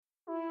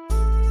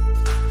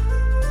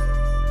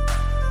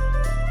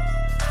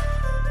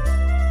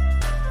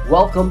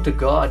Welcome to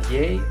God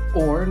Yay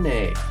or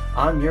Nay.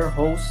 I'm your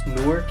host,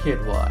 Noor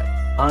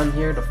Kidwai. I'm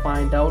here to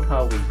find out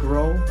how we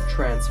grow,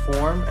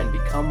 transform, and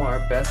become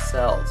our best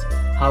selves,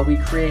 how we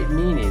create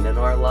meaning in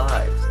our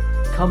lives.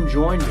 Come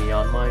join me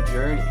on my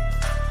journey.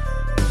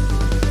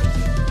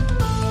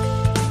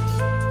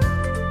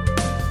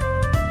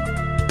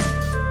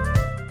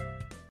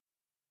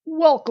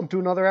 Welcome to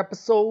another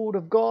episode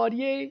of God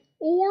Yay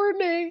or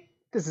Nay.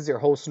 This is your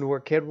host, Noor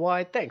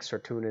Kidwai. Thanks for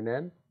tuning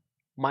in.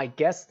 My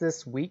guest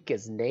this week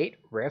is Nate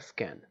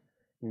Rifkin.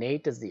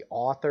 Nate is the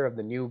author of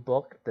the new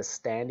book, The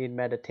Standing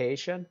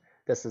Meditation.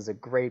 This is a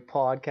great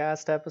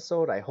podcast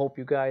episode. I hope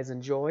you guys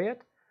enjoy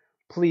it.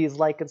 Please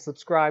like and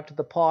subscribe to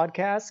the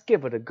podcast.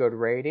 Give it a good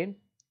rating.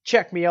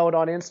 Check me out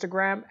on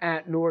Instagram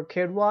at Noor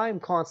Kidwai. I'm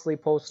constantly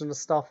posting the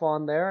stuff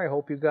on there. I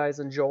hope you guys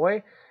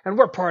enjoy. And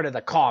we're part of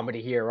the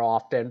Comedy Here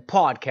Often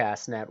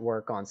podcast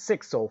network on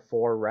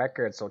 604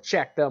 Records, so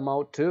check them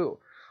out too.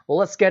 Well,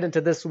 let's get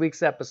into this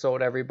week's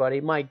episode, everybody.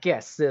 My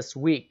guest this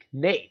week,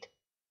 Nate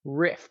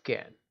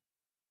Rifkin.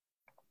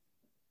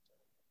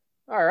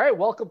 All right,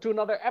 welcome to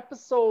another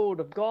episode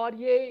of God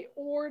Yay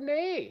or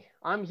Nay.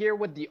 I'm here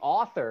with the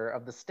author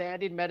of The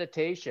Standing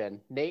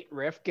Meditation, Nate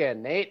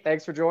Rifkin. Nate,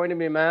 thanks for joining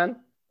me, man.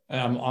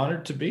 I'm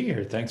honored to be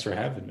here. Thanks for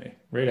having me.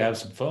 Ready to have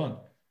some fun.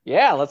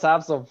 Yeah, let's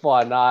have some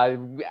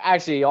fun.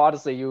 Actually,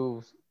 honestly,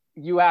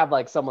 you have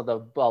like a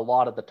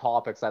lot of the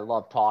topics I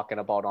love talking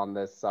about on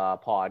this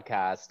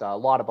podcast. A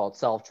lot about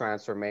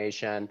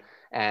self-transformation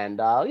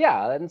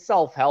and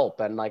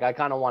self-help. And like I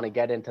kind of want to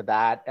get into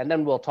that. And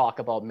then we'll talk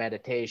about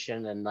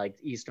meditation and like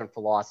Eastern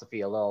philosophy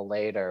a little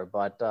later.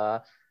 But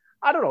I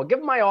don't know,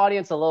 give my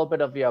audience a little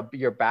bit of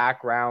your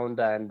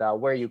background and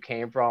where you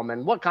came from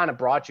and what kind of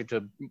brought you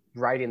to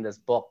writing this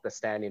book, The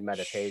Standing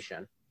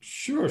Meditation.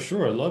 Sure.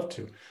 I'd love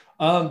to.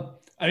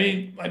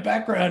 My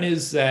background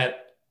is that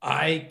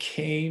I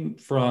came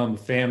from a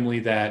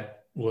family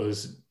that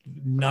was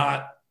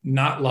not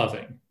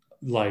loving,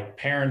 like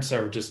parents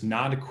that were just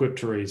not equipped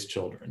to raise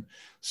children.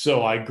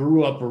 So I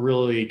grew up a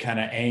really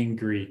kind of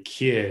angry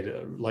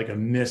kid, like a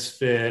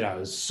misfit. I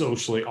was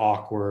socially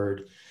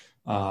awkward.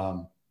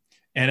 And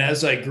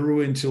as I grew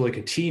into like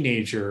a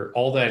teenager,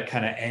 all that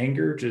kind of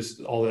anger,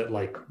 just all that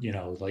like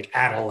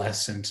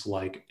adolescent,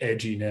 like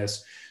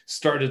edginess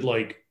started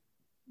like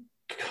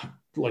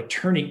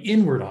turning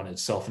inward on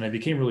itself. And I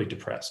became really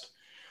depressed.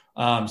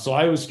 So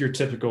I was your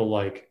typical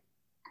like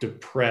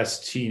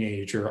depressed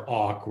teenager,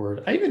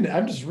 awkward. I even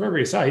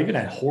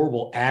had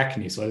horrible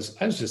acne. So I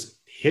was just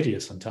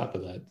hideous on top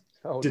of that.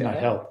 Did not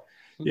help.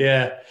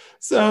 Yeah.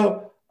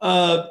 So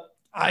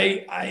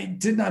I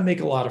did not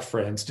make a lot of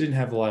friends, didn't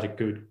have a lot of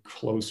good,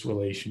 close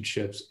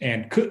relationships,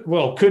 and could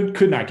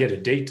not get a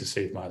date to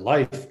save my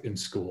life in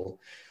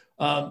school.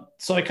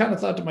 So I kind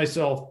of thought to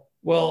myself,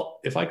 well,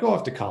 if I go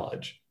off to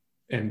college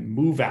and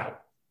move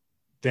out,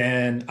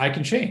 then I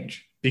can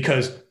change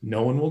because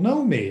no one will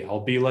know me. I'll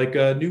be like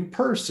a new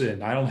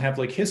person. I don't have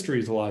like history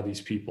with a lot of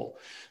these people.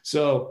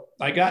 So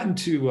I got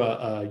into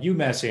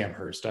UMass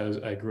Amherst.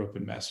 I grew up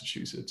in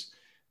Massachusetts.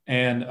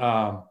 And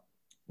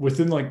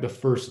within like the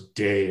first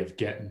day of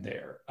getting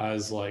there, I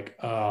was like,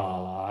 oh,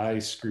 I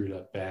screwed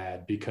up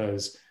bad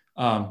because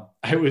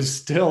I was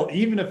still,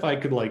 even if I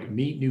could like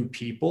meet new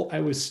people,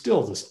 I was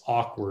still this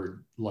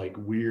awkward, like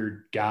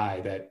weird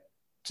guy that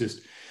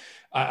just,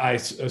 I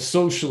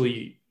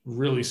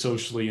really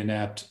socially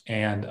inept.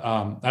 And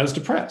I was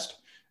depressed.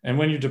 And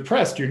when you're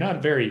depressed, you're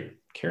not very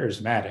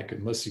charismatic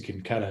unless you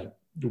can kind of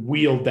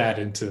wield that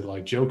into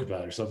like joke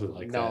about or something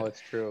like that. No, it's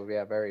true.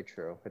 Yeah, very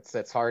true.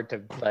 It's hard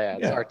to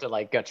hard to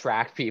like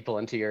attract people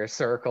into your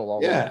circle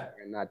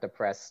in that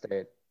depressed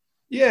state.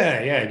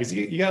 Yeah, because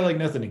you got like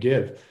nothing to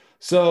give.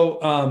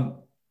 So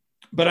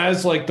but I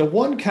was like, the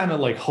one kind of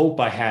like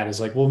hope I had is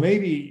like, well,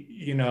 maybe,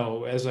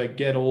 as I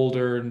get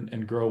older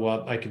and grow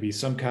up, I could be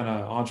some kind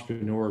of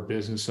entrepreneur or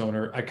business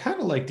owner. I kind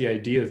of like the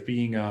idea of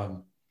being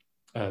a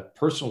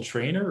personal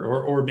trainer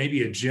or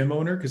maybe a gym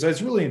owner, because I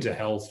was really into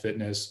health,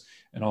 fitness,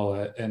 and all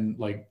that, and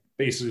like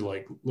basically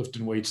like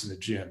lifting weights in the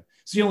gym.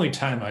 It's the only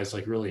time I was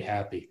like really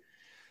happy.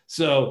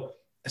 So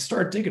I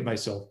started thinking to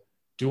myself,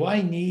 do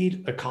I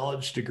need a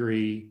college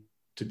degree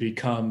to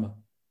become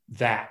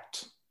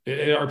that?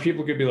 Are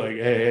people could be like,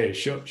 hey,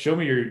 show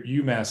me your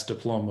UMass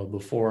diploma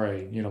before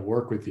I,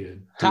 work with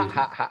you.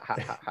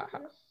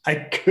 I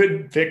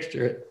couldn't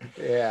picture it.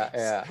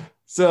 Yeah.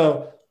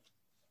 So,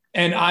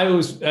 and I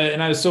was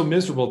so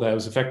miserable that it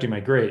was affecting my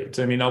grades.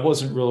 I mean, I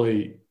wasn't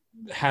really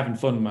having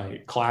fun in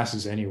my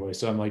classes anyway.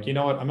 So I'm like, you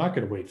know what? I'm not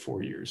going to wait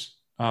 4 years.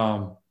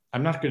 I'm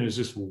not going to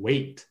just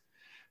wait.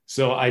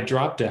 So I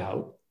dropped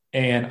out.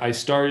 And I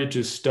started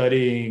just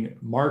studying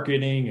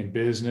marketing and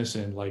business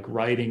and like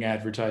writing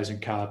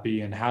advertising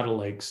copy and how to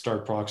like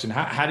start products and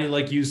how do you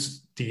like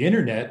use the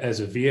internet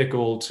as a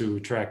vehicle to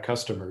attract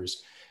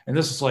customers. And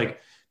this is like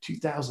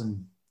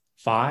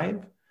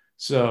 2005.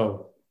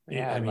 So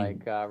yeah,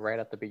 right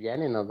at the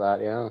beginning of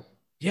that. Yeah.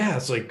 yeah,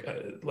 it's like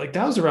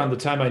that was around the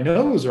time, I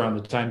know it was around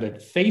the time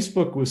that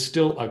Facebook was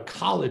still a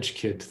college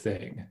kid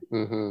thing.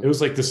 Mm-hmm. It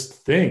was like this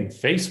thing,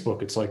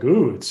 Facebook. It's like,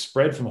 ooh, it's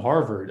spread from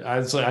Harvard. I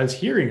was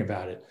hearing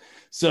about it.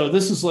 So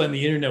this is when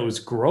the internet was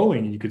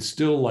growing, and you could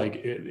still like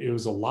it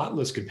was a lot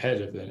less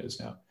competitive than it is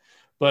now.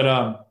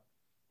 But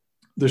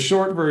the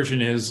short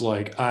version is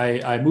like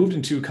I moved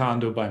into a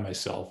condo by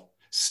myself,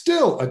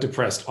 still a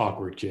depressed,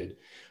 awkward kid.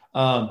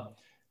 Um,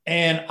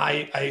 and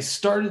I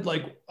started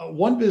like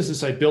one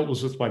business I built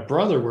was with my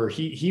brother, where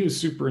he was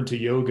super into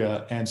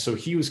yoga, and so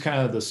he was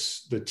kind of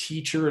the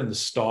teacher and the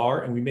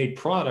star, and we made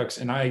products,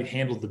 and I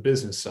handled the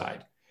business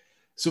side.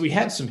 So we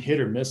had some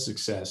hit or miss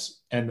success,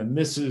 and the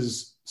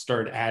misses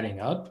started adding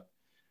up.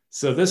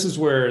 So this is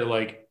where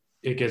like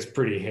it gets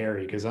pretty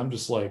hairy, because I'm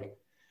just like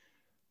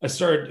I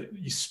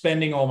started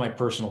spending all my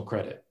personal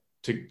credit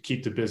to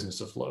keep the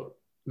business afloat.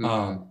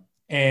 Mm-hmm.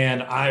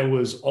 And I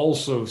was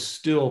also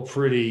still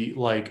pretty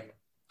like,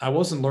 I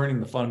wasn't learning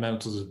the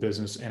fundamentals of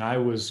business, and I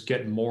was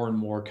getting more and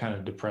more kind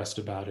of depressed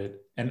about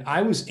it. And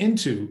I was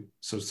into,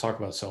 so let's talk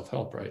about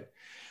self-help, right?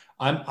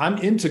 I'm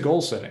into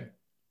goal setting.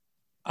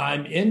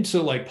 I'm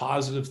into like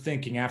positive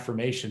thinking,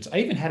 affirmations. I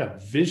even had a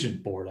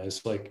vision board. I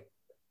was like,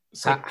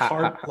 it's like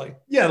card, like,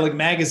 yeah, like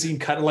magazine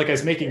cut, like I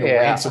was making a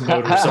ransom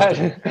note or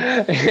something.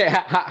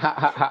 Yeah.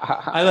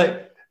 I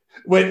like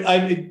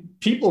when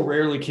people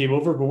rarely came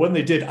over, but when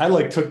they did, I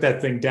like took that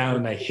thing down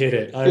and I hit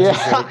it. I was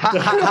just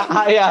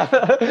like,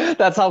 Yeah,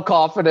 that's how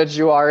confident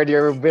you are in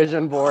your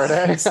vision board.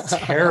 it's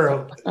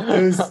terrible. It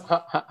was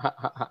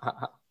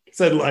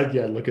said like,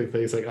 yeah, look at the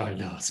face like, oh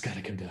no, it's got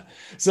to come down.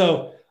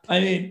 So I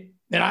mean,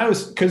 and I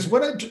was, because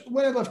when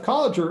I left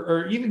college,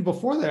 or even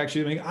before that,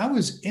 actually, I mean, I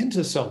was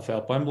into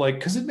self-help. I'm like,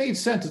 because it made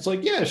sense. It's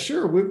like, yeah,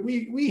 sure,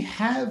 we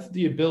have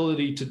the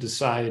ability to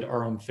decide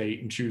our own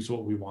fate and choose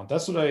what we want.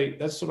 That's what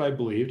I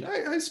believed.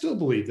 I still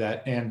believe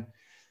that. And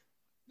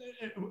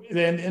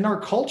then in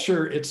our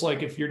culture, it's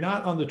like, if you're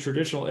not on the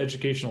traditional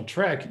educational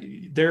track,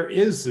 there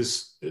is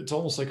this, it's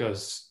almost like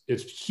it's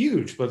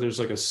huge, but there's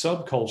like a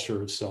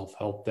subculture of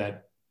self-help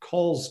that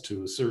calls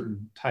to a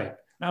certain type.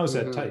 And I was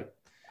that type.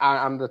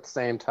 I'm the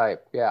same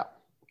type. Yeah.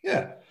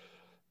 Yeah.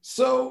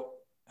 So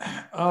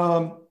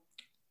I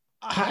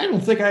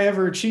don't think I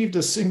ever achieved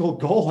a single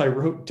goal I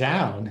wrote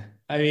down.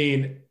 I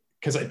mean,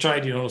 because I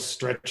tried,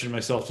 stretching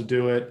myself to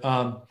do it.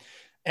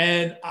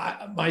 And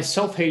my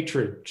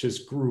self-hatred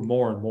just grew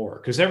more and more,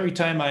 because every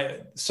time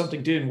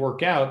something didn't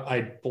work out,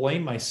 I'd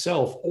blame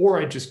myself,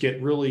 or I'd just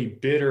get really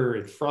bitter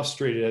and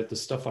frustrated at the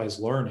stuff I was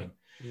learning.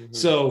 Mm-hmm.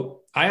 So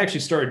I actually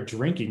started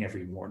drinking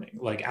every morning,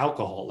 like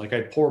alcohol. Like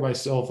I'd pour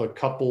myself a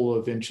couple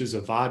of inches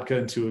of vodka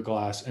into a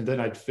glass, and then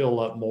I'd fill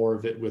up more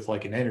of it with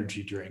like an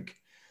energy drink.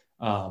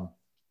 And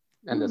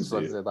this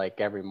was it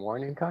like every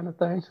morning kind of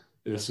thing?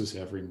 This is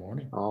every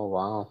morning. Oh,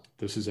 wow.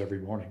 This is every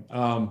morning.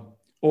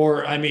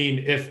 Or, I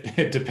mean, if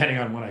depending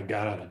on when I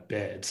got out of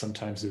bed,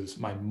 sometimes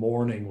my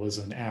morning was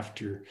an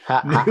afternoon.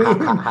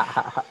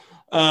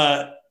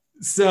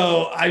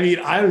 So, I mean,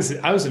 I was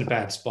in a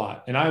bad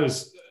spot, and I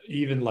was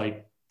even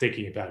like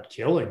thinking about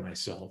killing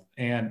myself.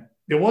 And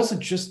it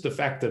wasn't just the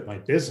fact that my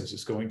business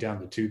is going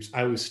down the tubes.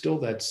 I was still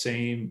that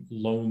same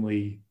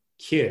lonely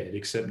kid,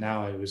 except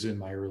now I was in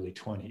my early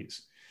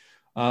 20s.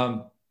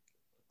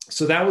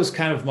 So that was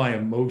kind of my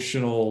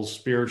emotional,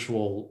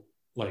 spiritual,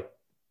 like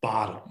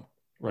bottom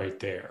right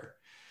there.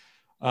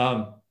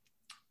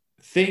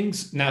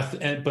 Things now,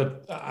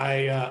 but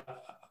I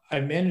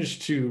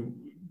managed to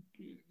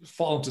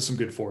fall into some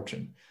good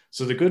fortune.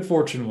 So the good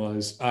fortune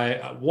was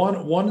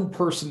one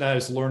person that I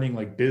was learning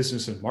like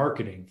business and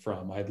marketing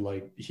from.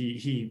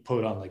 He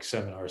put on like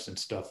seminars and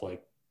stuff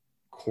like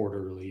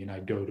quarterly, and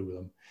I'd go to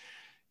them.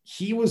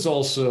 He was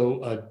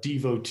also a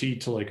devotee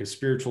to like a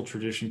spiritual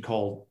tradition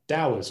called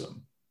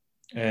Taoism,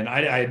 and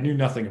I knew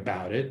nothing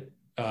about it.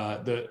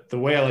 The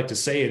way I like to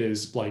say it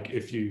is like,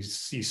 if you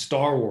see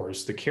Star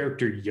Wars, the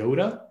character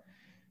Yoda,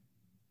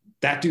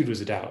 that dude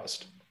was a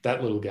Taoist.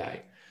 That little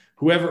guy.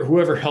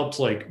 Whoever helped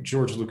like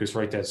George Lucas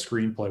write that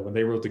screenplay, when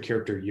they wrote the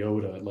character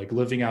Yoda, like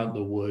living out in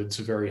the woods,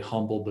 very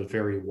humble but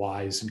very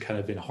wise and kind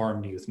of in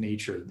harmony with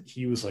nature,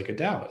 he was like a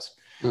Taoist.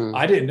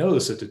 I didn't know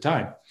this at the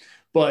time,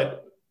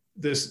 but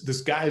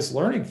this guy's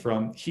learning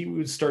from, he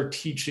would start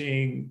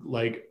teaching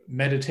like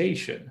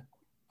meditation,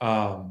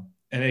 and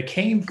it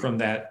came from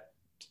that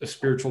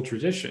spiritual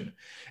tradition.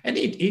 And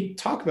he'd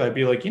talk about it,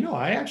 be like,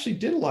 I actually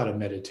did a lot of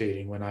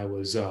meditating when I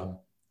was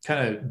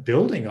kind of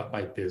building up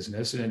my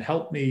business, and it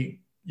helped me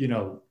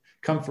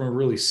come from a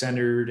really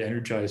centered,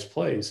 energized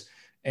place.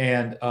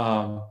 And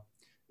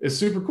it's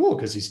super cool,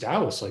 because these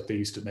Taoists, like, they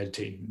used to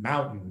meditate in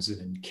mountains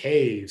and in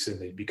caves, and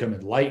they'd become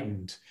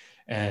enlightened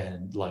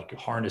and like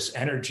harness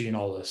energy and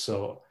all this.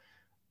 So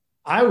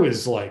I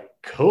was like,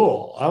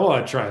 cool, I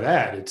want to try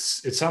that. It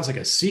sounds like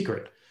a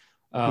secret.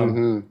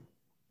 And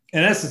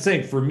that's the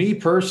thing for me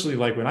personally.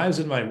 Like when I was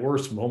in my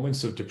worst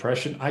moments of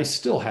depression, I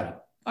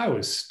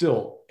was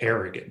still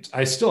arrogant.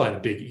 I still had a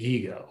big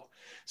ego.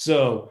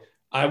 So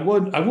I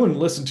wouldn't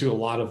listen to a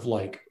lot of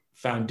like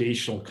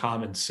foundational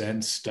common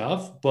sense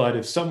stuff. But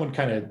if someone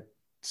kind of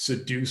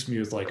seduce me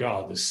with like,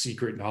 oh, this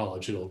secret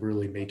knowledge, it'll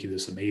really make you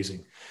this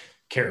amazing,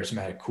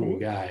 charismatic, cool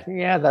guy.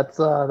 Yeah, that's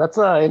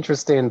a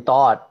interesting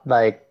thought.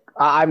 Like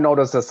I've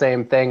noticed the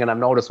same thing, and I've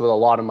noticed with a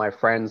lot of my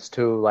friends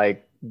too.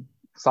 Like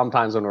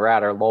sometimes when we're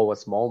at our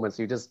lowest moments,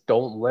 you just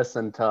don't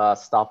listen to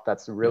stuff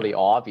that's really Yeah.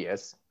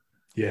 obvious.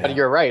 But Yeah.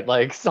 you're right,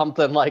 like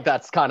something like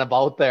that's kind of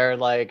out there,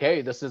 like,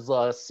 hey, this is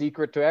a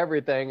secret to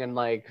everything, and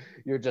like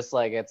you're just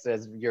like it's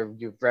as you're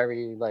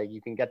very like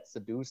you can get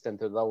seduced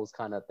into those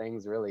kind of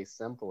things really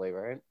simply,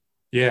 right?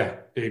 Yeah,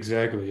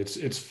 exactly.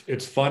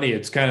 It's funny.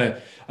 It's kind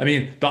of, I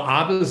mean, the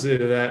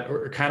opposite of that,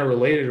 or kind of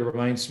related. It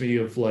reminds me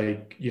of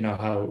like,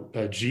 how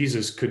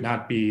Jesus could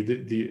not be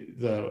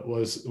the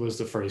was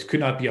the phrase, could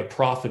not be a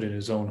prophet in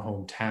his own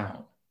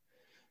hometown,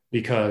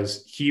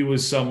 because he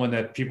was someone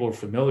that people are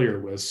familiar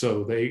with.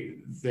 So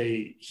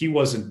he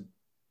wasn't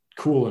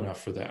cool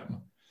enough for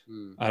them.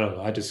 Hmm. I don't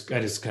know. I just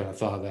kind of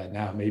thought of that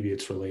now. Maybe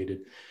it's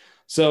related.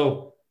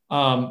 So,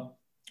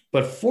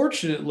 but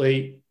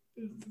fortunately,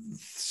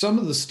 some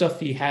of the stuff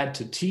he had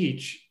to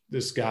teach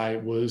this guy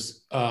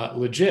was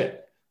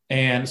legit.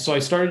 And so I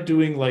started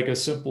doing like a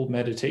simple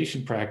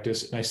meditation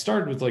practice, and I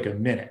started with like a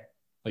minute,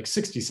 like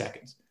 60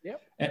 seconds.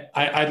 Yep. And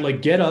I'd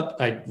like get up,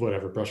 I'd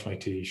whatever, brush my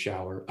teeth,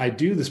 shower. I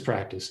do this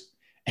practice,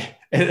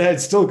 and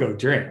I'd still go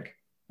drink.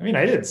 I mean,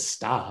 I didn't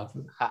stop.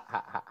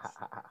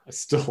 I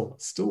still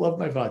love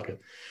my vodka.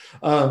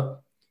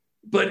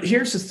 But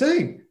here's the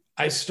thing: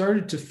 I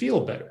started to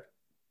feel better.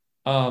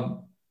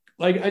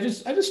 Like I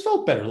just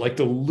felt better. Like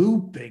the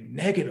looping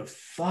negative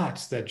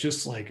thoughts that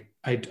just like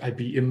I'd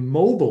be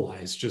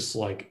immobilized, just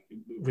like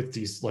with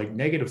these like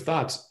negative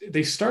thoughts.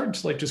 They started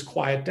to like just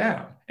quiet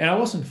down, and I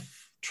wasn't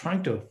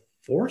trying to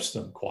force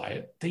them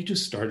quiet. They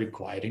just started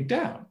quieting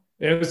down.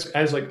 I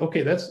was like,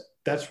 okay,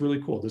 that's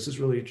really cool. This is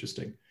really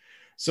interesting.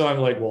 So I'm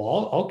like,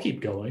 well, I'll keep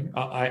going.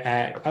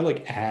 I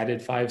like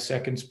added 5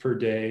 seconds per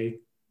day.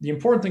 The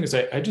important thing is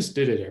I just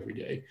did it every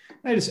day.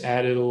 I just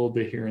added a little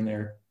bit here and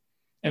there.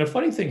 And a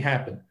funny thing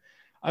happened.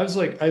 I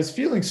was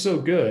feeling so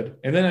good.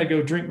 And then I'd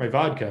go drink my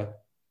vodka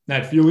and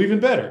I'd feel even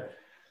better.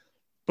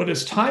 But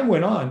as time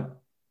went on,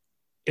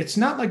 it's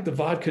not like the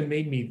vodka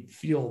made me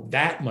feel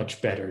that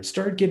much better. It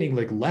started getting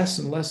like less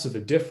and less of a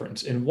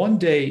difference. And one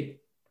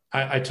day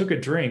I took a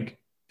drink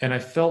and I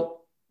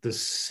felt the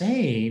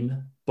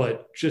same,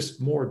 but just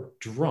more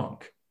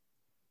drunk.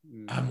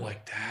 I'm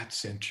like,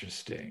 that's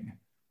interesting.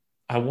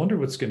 I wonder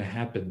what's going to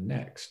happen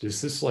next. Is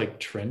this like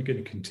trend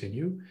going to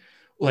continue?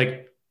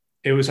 Like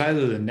it was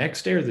either the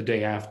next day or the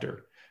day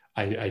after.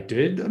 I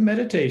did a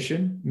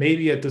meditation.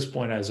 Maybe at this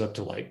point I was up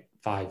to like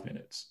 5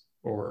 minutes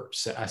or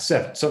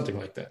 7, something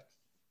like that.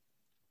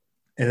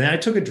 And then I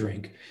took a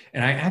drink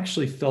and I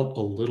actually felt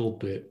a little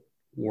bit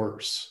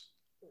worse.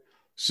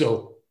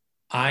 So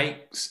I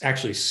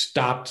actually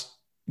stopped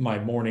my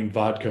morning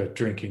vodka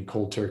drinking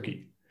cold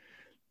turkey.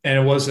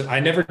 And I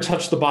never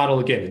touched the bottle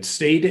again.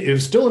 It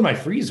was still in my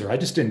freezer. I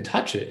just didn't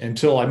touch it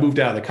until I moved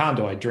out of the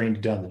condo. I drained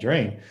it down the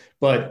drain.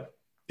 But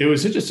it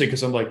was interesting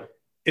because I'm like,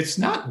 it's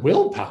not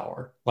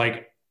willpower.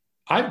 Like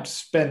I've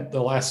spent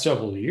the last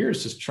several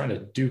years just trying to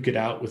duke it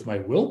out with my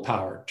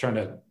willpower, trying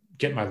to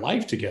get my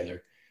life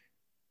together.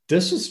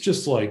 This is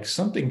just like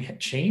something had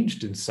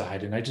changed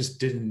inside, and I just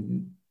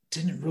didn't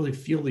really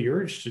feel the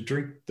urge to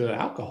drink the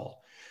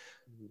alcohol.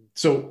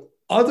 So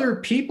other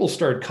people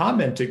started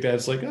commenting that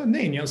it's like, oh,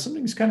 Nate,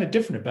 something's kind of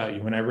different about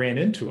you when I ran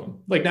into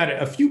them. Like not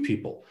a few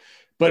people,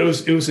 but it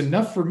was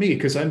enough for me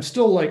because I'm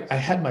still like, I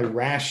had my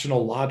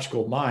rational,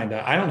 logical mind.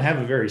 I don't have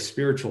a very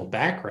spiritual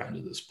background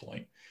at this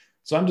point.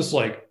 So I'm just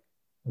like,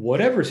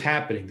 whatever's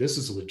happening, this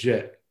is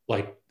legit.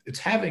 Like it's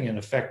having an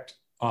effect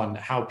on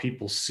how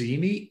people see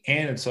me,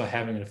 and it's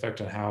having an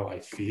effect on how I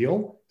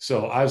feel.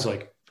 So I was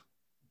like,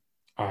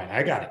 all right,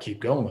 I got to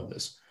keep going with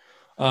this.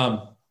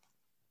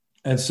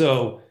 And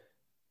so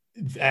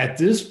at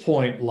this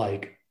point,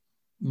 like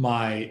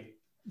I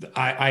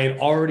had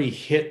already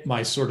hit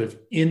my sort of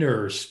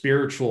inner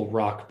spiritual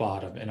rock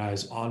bottom, and I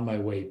was on my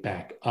way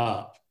back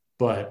up.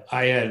 But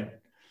I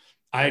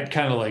had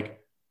kind of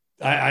like,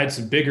 I had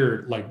some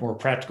bigger, like more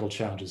practical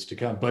challenges to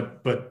come.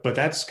 But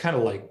that's kind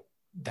of like,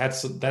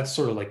 that's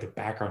sort of like the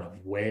background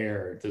of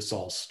where this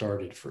all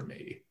started for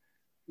me.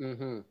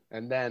 Mm-hmm.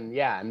 And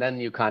then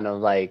you kind of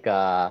like,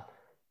 yeah,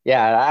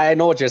 I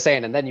know what you're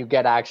saying. And then you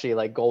get actually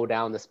like go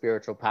down the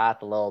spiritual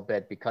path a little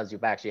bit because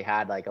you've actually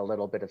had like a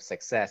little bit of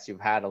success. You've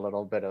had a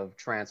little bit of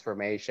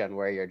transformation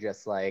where you're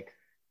just like,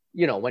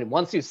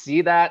 once you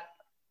see that,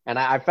 and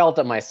I felt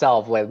it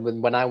myself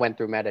when I went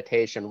through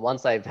meditation,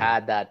 once I've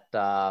had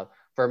that,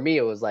 for me,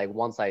 it was like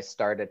once I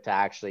started to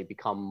actually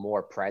become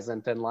more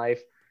present in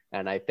life.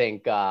 And I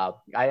think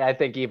I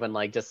think even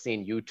like just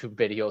seeing YouTube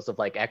videos of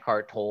like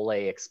Eckhart Tolle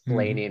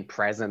explaining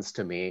presence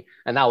to me,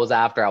 and that was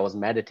after I was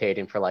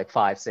meditating for like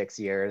 5-6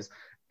 years,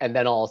 and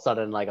then all of a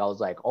sudden like I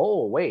was like,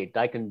 oh wait,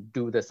 I can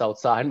do this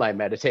outside my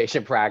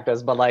meditation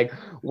practice. But like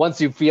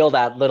once you feel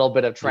that little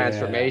bit of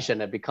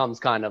transformation, it becomes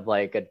kind of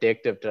like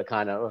addictive to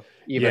kind of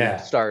even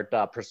start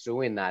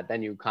pursuing that.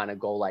 Then you kind of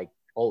go like,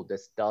 oh,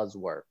 this does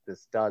work.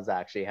 This does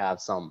actually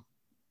have some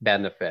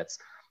benefits.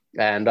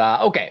 And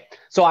okay,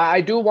 so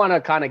I do want to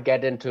kind of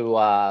get into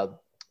a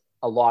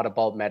lot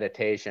about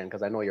meditation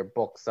because I know your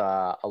book's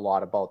a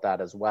lot about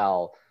that as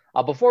well.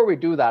 Before we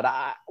do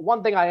that,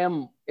 one thing I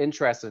am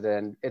interested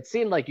in, it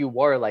seemed like you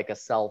were like a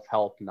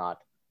self-help nut,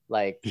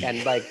 like,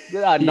 and like,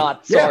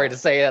 not sorry Yeah, to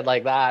say it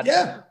like that,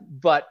 yeah,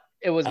 but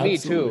it was me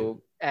absolutely.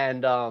 too.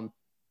 And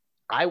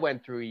I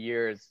went through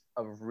years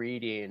of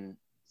reading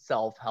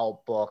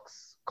self-help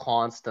books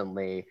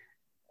constantly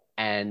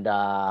and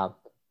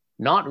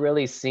not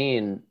really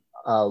seeing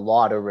a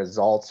lot of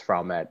results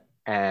from it.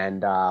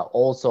 And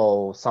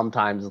also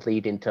sometimes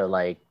leading to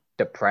like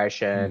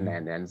depression Mhm.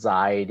 and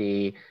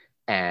anxiety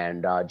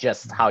and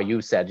just how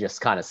you said,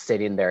 just kind of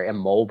sitting there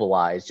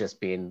immobilized,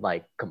 just being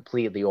like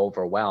completely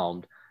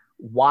overwhelmed.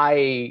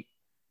 Why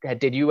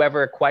did you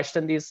ever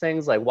question these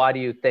things? Like, why do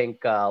you think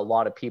a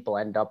lot of people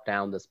end up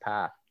down this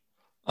path?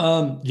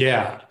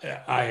 Yeah,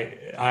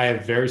 I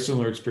have very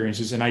similar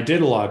experiences, and I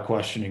did a lot of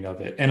questioning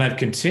of it, and I've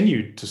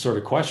continued to sort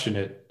of question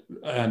it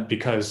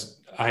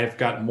because I have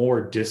got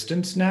more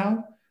distance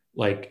now,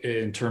 like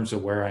in terms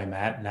of where I'm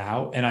at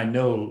now, and I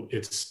know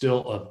it's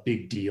still a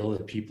big deal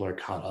that people are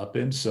caught up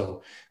in.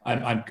 So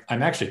I'm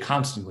actually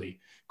constantly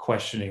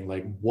questioning,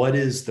 like, what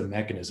is the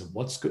mechanism?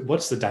 What's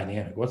the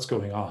dynamic? What's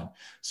going on?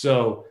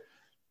 So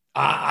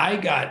I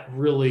got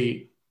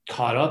really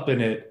caught up in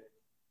it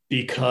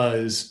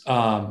because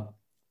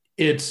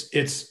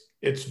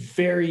it's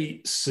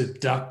very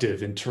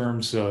seductive in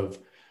terms of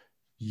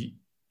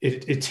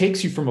it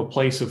takes you from a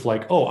place of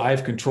like, oh, I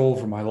have control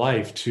over my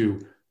life to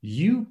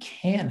you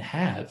can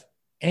have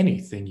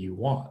anything you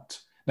want.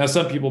 Now,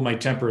 some people might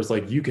temper as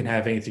like you can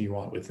have anything you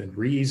want within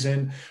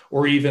reason,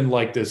 or even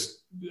like this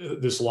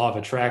law of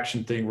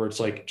attraction thing where it's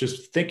like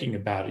just thinking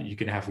about it, you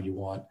can have what you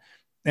want.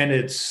 And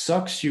it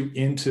sucks you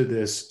into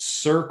this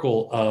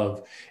circle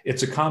of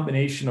it's a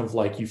combination of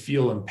like you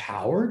feel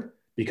empowered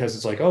because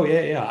it's like, oh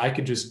yeah, I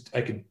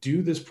could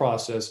do this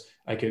process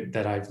I could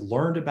that I've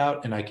learned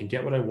about and I can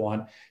get what I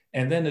want.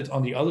 And then it's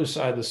on the other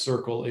side of the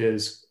circle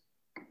is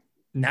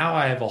now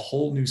I have a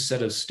whole new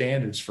set of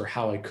standards for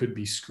how I could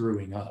be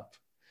screwing up.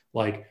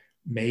 Like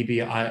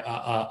maybe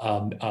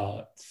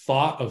a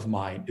thought of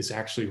mine is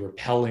actually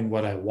repelling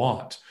what I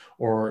want,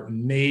 or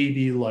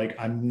maybe like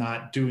I'm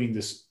not doing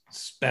this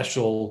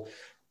special.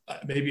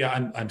 Maybe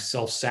I'm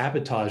self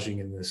sabotaging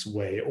in this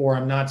way, or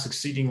I'm not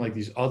succeeding like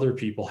these other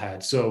people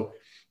had. So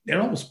it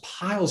almost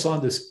piles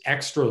on this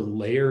extra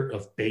layer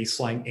of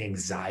baseline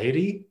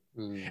anxiety,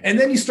 Mm. and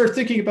then you start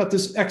thinking about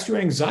this extra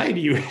anxiety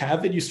you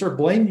have, and you start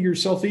blaming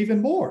yourself even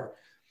more.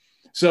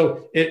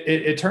 So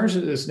it turns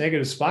into this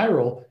negative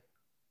spiral.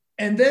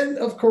 And then,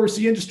 of course,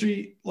 the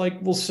industry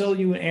like will sell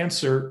you an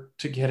answer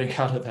to getting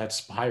out of that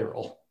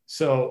spiral.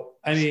 So,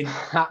 I mean,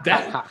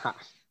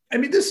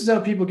 this is how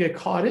people get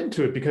caught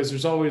into it because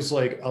there's always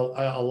like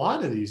a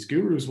lot of these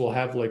gurus will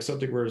have like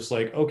something where it's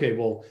like, okay,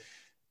 well,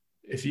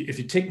 if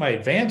you take my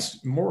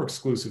advanced, more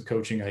exclusive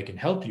coaching, I can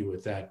help you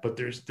with that. But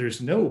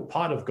there's no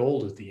pot of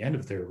gold at the end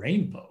of their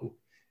rainbow.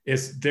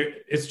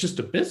 It's just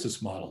a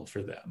business model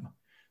for them.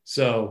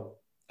 So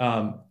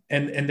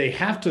and they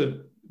have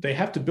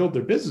to build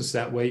their business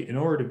that way in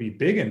order to be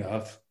big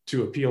enough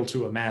to appeal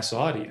to a mass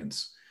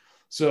audience.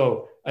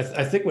 So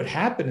I think what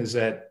happened is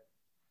that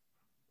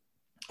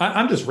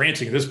I'm just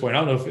ranting at this point.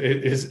 I don't know if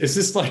is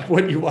this like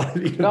what you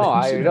wanted me to No,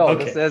 I mention? know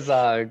this Okay. is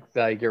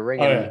like you're Oh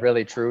ringing yeah.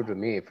 really true to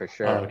me for Oh,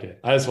 sure. okay.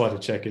 I just want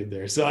to check in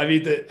there. So, I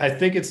mean, I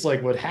think it's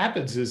like what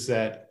happens is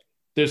that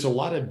there's a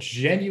lot of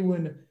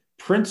genuine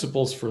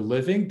principles for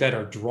living that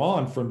are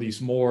drawn from these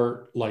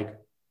more like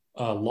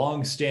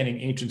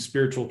long-standing ancient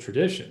spiritual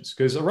traditions.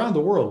 Because around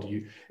the world,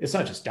 it's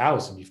not just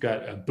Taoism. You've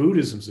got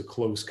Buddhism's a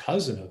close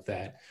cousin of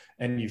that,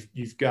 and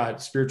you've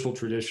got spiritual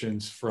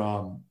traditions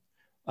from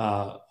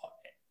uh,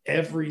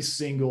 every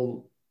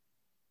single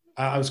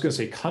I was going to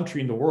say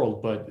country in the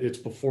world, but it's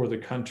before the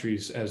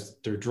countries as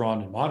they're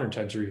drawn in modern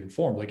times are even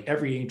formed. Like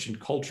every ancient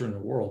culture in the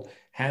world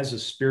has a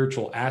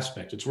spiritual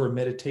aspect. It's where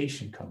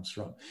meditation comes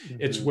from.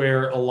 It's Hmm.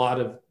 where a lot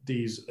of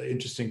these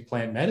interesting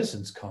plant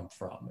medicines come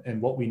from and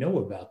what we know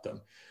about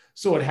them.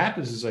 So what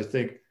happens is I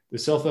think the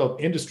self-help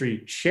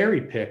industry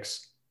cherry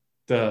picks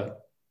the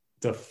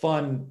the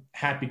fun,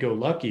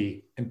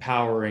 happy-go-lucky,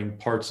 empowering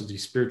parts of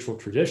these spiritual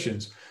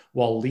traditions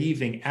while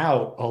leaving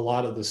out a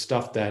lot of the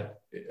stuff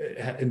that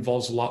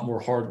involves a lot more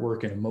hard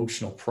work and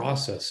emotional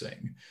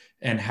processing,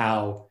 and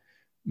how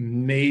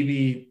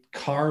maybe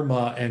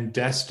karma and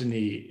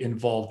destiny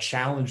involve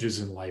challenges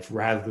in life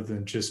rather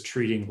than just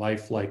treating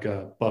life like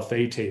a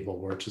buffet table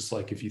where it's just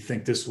like if you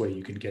think this way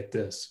you can get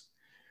this.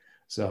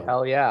 So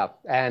Hell yeah.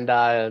 And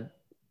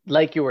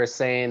like you were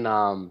saying,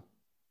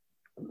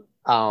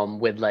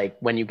 with like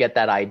when you get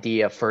that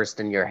idea first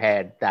in your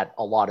head, that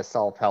a lot of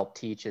self-help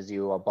teaches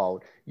you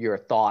about your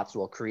thoughts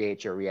will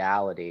create your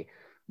reality,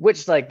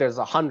 which like there's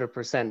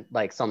 100%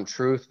 like some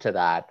truth to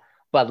that.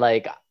 But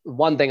like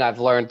one thing I've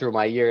learned through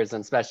my years,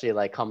 and especially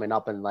like coming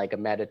up in like a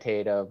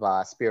meditative,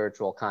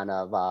 spiritual kind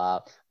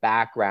of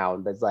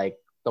background, is like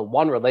the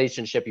one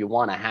relationship you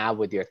want to have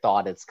with your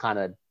thought, it's kind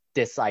of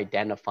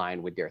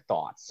disidentifying with your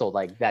thoughts. So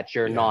like that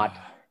you're not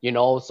yeah,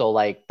 So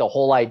like the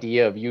whole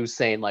idea of you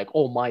saying like,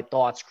 oh, my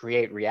thoughts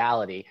create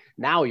reality,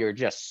 now you're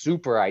just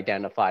super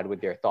identified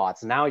with your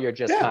thoughts. Now you're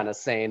just Yeah. kind of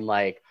saying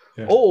like,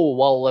 Yeah. oh,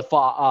 well, if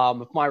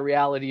my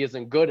reality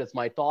isn't good, it's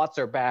my thoughts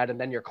are bad, and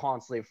then you're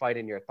constantly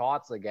fighting your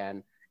thoughts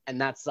again. And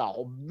that's a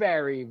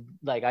very,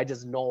 like, I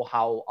just know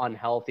how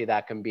unhealthy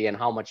that can be and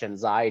how much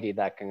anxiety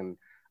that can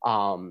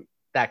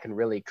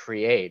really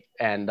create.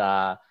 And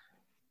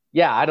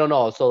yeah, I don't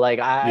know. So like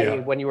Yeah.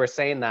 when you were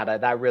saying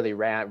that, that really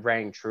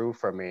rang true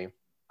for me.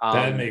 Um,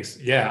 That makes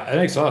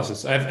a lot of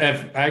sense.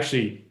 I've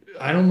actually,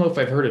 I don't know if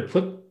I've heard it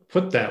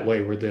put that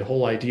way, where the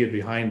whole idea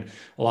behind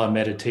a lot of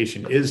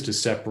meditation is to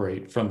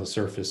separate from the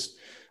surface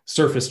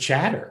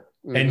chatter.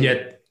 And mhm.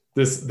 yet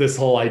this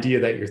whole idea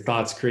that your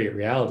thoughts create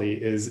reality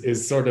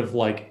is sort of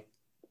like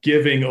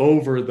giving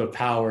over the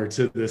power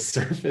to the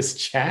surface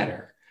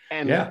chatter.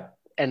 and Yeah.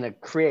 and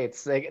it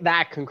creates like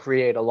that can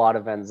create a lot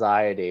of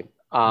anxiety.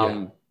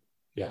 Yeah.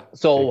 Yeah.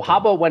 So Big how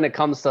time. about when it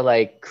comes to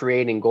like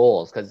creating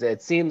goals? Because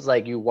it seems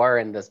like you were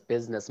in this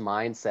business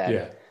mindset,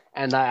 Yeah.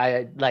 and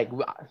I like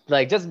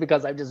just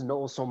because I just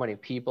know so many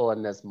people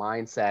in this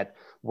mindset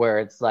where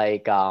it's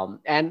like,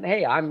 and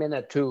hey, I'm in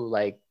it too.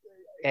 Like,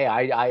 hey,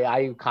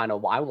 I kind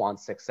of I want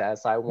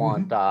success. I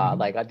want Hmm. Hmm.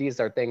 like these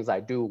are things I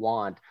do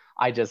want.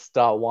 I just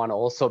want to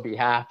also be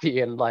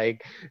happy and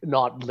like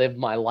not live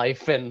my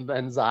life in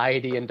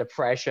anxiety and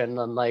depression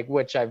and like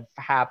which I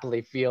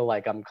happily feel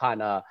like I'm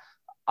kind of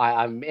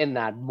I'm in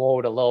that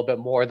mode a little bit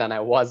more than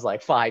I was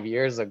like 5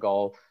 years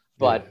ago. Yeah.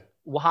 But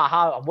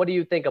what do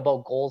you think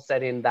about goal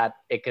setting that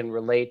it can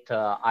relate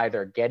to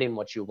either getting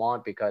what you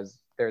want, because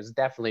there's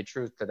definitely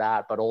truth to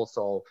that, but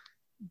also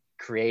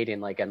creating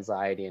like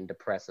anxiety and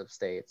depressive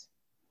states?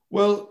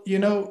 Well,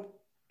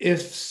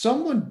 if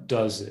someone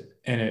does it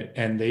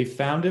and they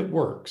found it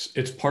works,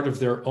 it's part of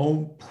their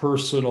own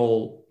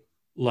personal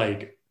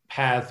like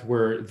path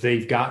where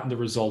they've gotten the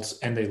results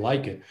and they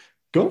like it.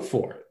 Go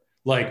for it.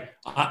 Like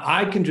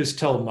I can just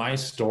tell my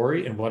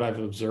story and what I've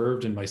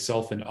observed in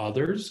myself and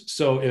others.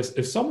 So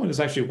if someone is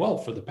actually, well,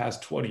 for the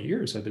past 20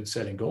 years, I've been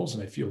setting goals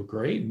and I feel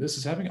great and this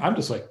is happening, I'm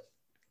just like,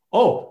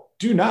 oh,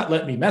 do not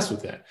let me mess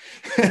with that.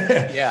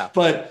 Yeah.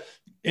 But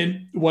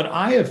and what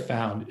I have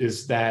found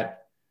is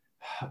that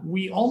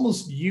we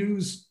almost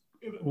use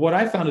what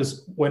I found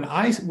is when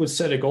I would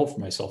set a goal for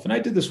myself, and I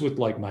did this with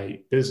like my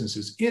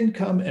business's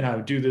income, and I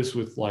would do this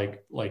with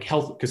like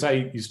health, because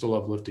I used to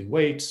love lifting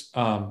weights.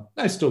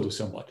 I still do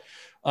somewhat.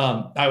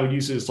 I would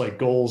use it as like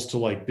goals to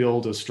like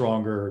build a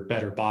stronger,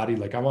 better body.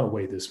 Like I want to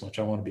weigh this much,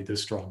 I want to be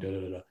this strong. Da,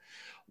 da, da.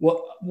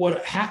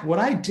 What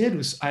I did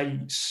was I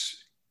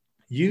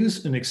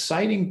used an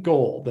exciting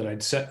goal that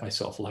I'd set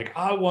myself. Like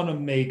I want to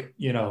make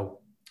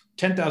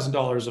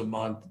 $10,000 a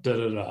month, da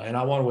da da, and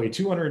I want to weigh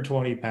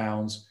 220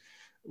 pounds,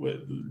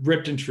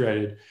 ripped and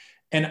shredded.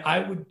 And I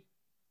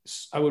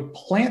would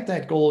plant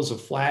that goal as a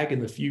flag in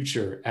the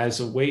future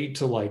as a way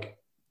to like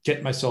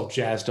get myself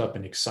jazzed up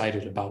and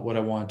excited about what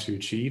I want to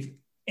achieve.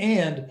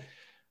 And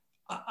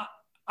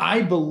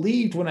I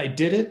believed when I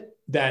did it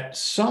that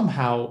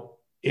somehow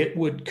it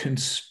would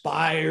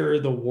conspire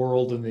the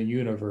world and the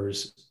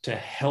universe to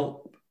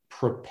help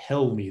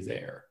propel me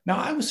there. Now,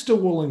 I was still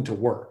willing to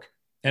work,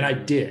 and I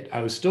Mm-hmm. did.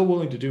 I was still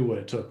willing to do what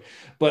it took,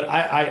 but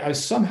I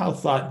somehow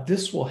thought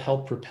this will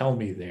help propel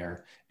me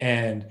there.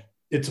 And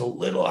it's a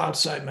little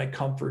outside my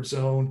comfort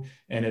zone,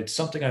 and it's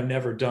something I've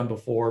never done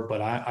before,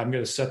 but I'm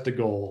going to set the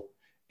goal.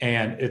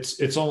 And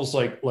it's almost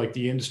like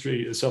the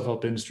industry, the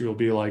self-help industry will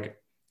be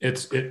like,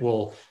 it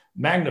will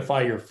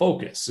magnify your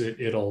focus.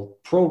 It'll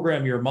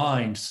program your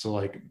mind to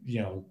like,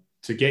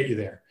 to get you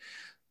there.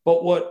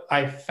 But what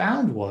I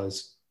found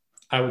was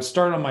I would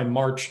start on my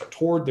march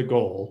toward the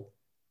goal.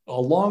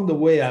 Along the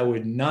way, I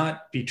would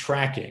not be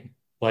tracking.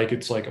 Like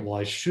it's like, well,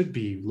 I should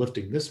be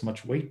lifting this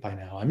much weight by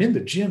now. I'm in the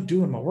gym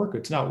doing my work.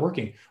 It's not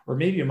working. Or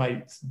maybe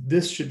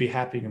this should be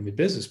happening in my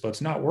business, but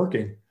it's not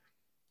working.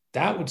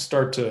 That would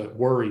start to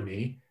worry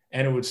me,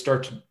 and it would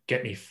start to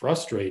get me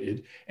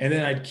frustrated. And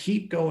then I'd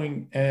keep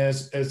going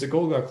as the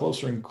goal got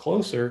closer and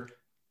closer,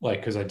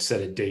 like because I'd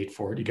set a date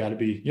for it. You got to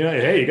be,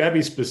 hey, you got to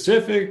be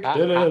specific. Da,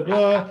 da,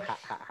 da.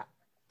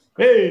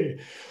 Hey,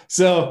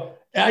 so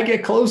I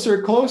get closer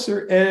and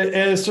closer. And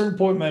at a certain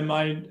point, my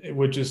mind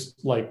would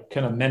just like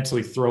kind of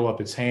mentally throw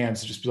up its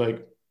hands and just be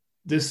like,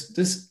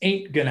 this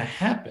ain't gonna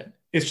happen.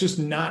 It's just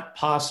not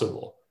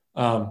possible.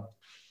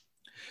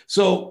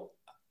 So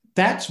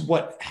that's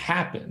what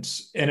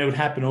happens, and it would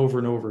happen over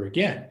and over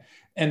again.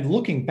 And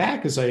looking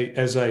back, as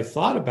I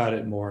thought about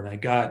it more and I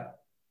got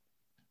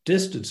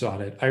distance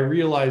on it, I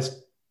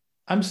realized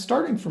I'm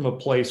starting from a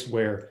place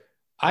where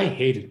I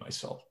hated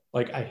myself.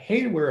 Like I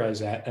hated where I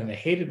was at, and I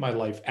hated my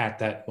life at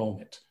that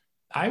moment.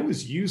 I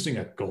was using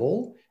a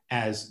goal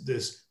as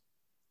this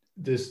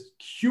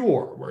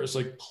cure, where it's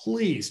like,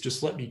 please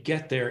just let me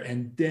get there,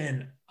 and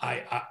then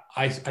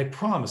I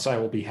promise I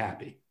will be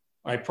happy.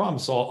 I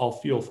promise I'll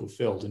feel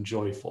fulfilled and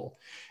joyful.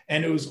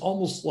 And it was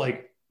almost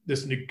like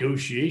this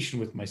negotiation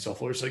with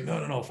myself, where it's like, no,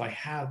 no, no. If I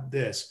have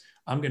this,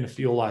 I'm going to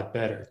feel a lot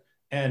better.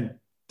 And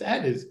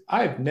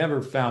I've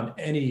never found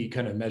any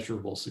kind of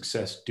measurable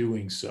success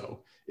doing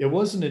so. it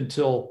wasn't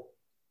until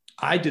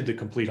I did the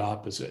complete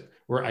opposite,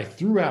 where I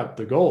threw out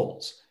the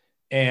goals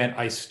and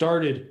I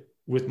started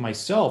with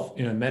myself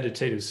in a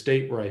meditative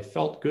state where I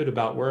felt good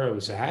about where I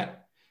was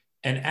at.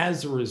 And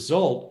as a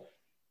result,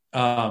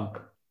 I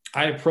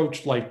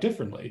approached life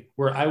differently,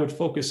 where I would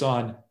focus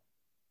on,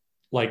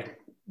 like,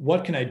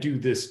 what can I do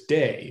this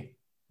day?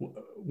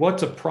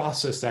 What's a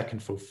process that can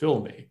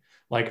fulfill me?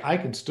 Like, I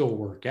can still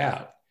work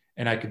out,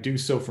 and I could do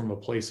so from a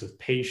place of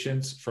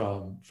patience,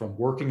 from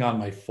working on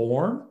my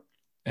form,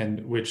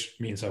 and which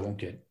means I won't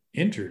get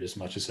injured as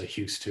much as I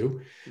used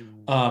to.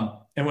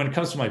 And when it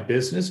comes to my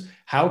business,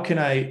 how can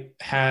I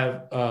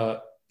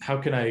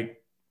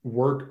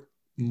work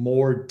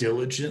more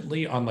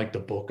diligently on like the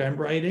book I'm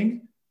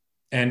writing,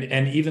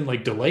 and even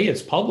like delay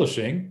its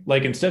publishing?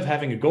 Like, instead of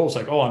having a goal, it's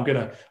like, oh, I'm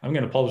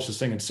gonna publish this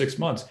thing in 6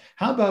 months.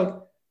 How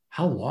about,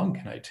 how long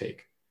can I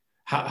take?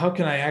 How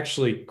can I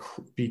actually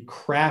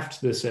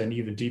craft this at an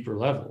even deeper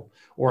level?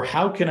 Or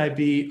how can I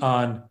be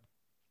on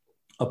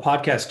a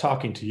podcast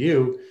talking to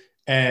you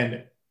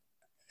and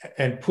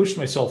push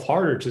myself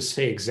harder to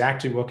say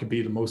exactly what could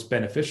be the most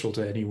beneficial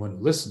to anyone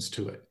who listens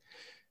to it?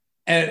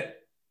 And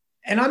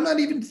I'm not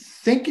even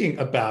thinking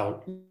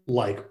about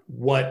like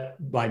what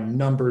my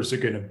numbers are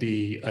going to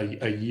be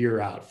a year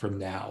out from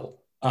now.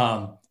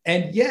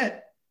 And yet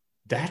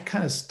that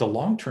kind of the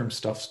long-term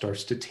stuff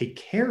starts to take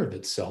care of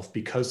itself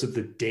because of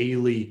the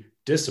daily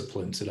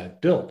disciplines that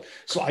I've built.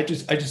 So I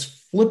just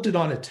flipped it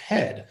on its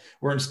head,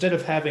 where instead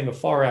of having a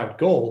far out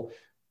goal,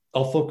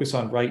 I'll focus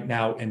on right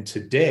now and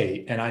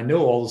today. And I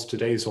know all those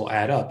todays will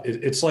add up.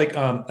 It's like,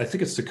 I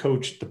think it's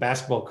the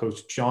basketball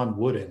coach, John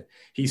Wooden.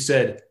 He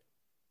said,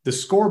 the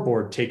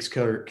scoreboard takes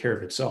care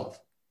of itself.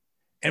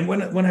 And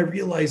when I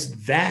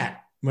realized that,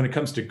 when it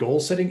comes to goal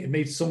setting, it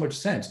made so much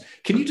sense.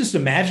 Can you just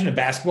imagine a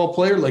basketball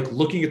player like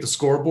looking at the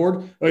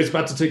scoreboard? Oh, he's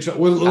about to take a shot.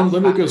 Well, let me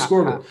look at the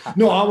scoreboard.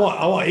 No, I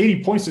want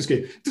 80 points this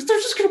game. They're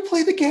just going to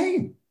play the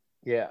game.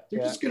 Yeah.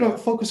 They're just going to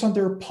focus on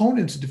their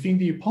opponents, defeating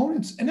the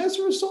opponents. And as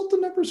a result, the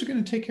numbers are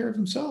going to take care of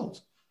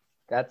themselves.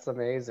 That's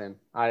amazing.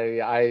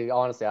 I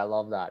honestly, I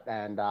love that.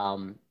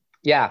 And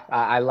yeah,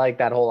 I like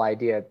that whole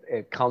idea.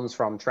 It comes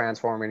from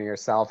transforming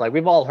yourself. Like,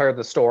 we've all heard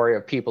the story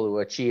of people who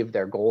achieved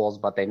their goals,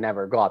 but they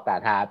never got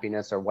that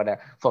happiness or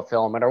whatever,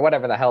 fulfillment or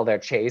whatever the hell they're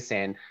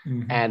chasing.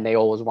 Mm-hmm. And they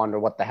always wonder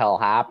what the hell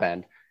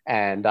happened.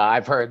 And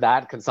I've heard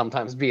that can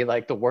sometimes be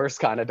like the worst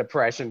kind of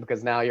depression,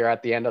 because now you're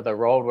at the end of the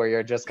road where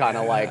you're just kind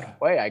of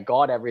like, wait, I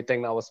got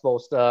everything that was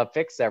supposed to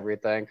fix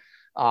everything.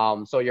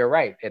 So you're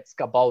right. It's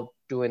about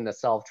doing the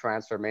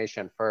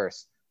self-transformation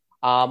first.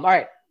 All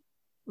right.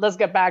 Let's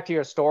get back to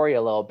your story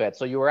a little bit.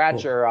 So you were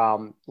at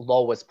your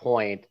lowest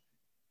point,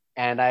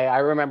 and I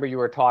remember you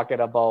were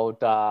talking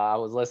about, I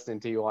was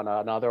listening to you on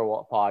another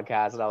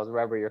podcast, and I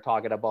remember you're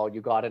talking about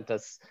you got into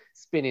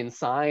spinning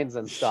signs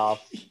and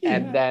stuff. Yeah.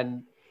 And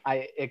then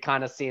it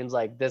kind of seems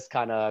like this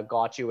kind of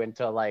got you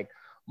into like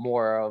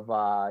more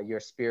of your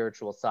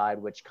spiritual side,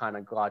 which kind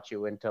of got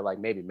you into like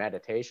maybe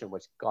meditation,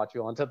 which got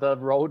you onto the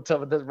road to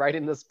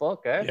writing this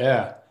book.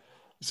 Yeah.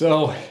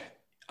 So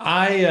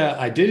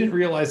I didn't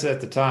realize it at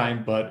the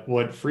time, but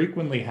what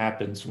frequently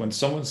happens when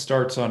someone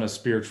starts on a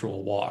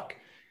spiritual walk,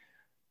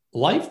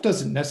 life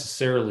doesn't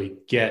necessarily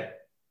get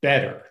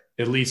better,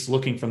 at least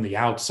looking from the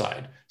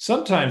outside.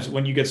 Sometimes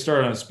when you get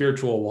started on a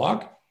spiritual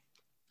walk,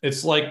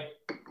 it's like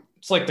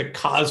the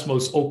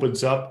cosmos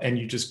opens up and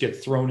you just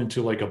get thrown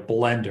into like a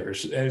blender.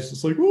 And it's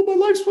just like, oh, my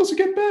life's supposed to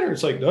get better.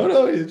 It's like,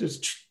 no, you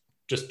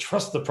just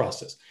trust the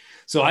process.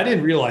 So I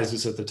didn't realize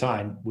this at the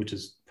time, which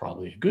is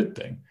probably a good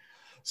thing.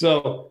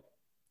 So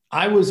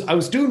I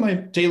was doing my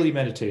daily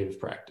meditative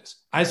practice.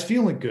 I was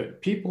feeling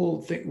good.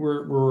 People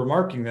were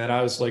remarking that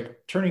I was like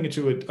turning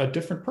into a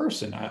different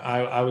person.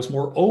 I was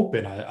more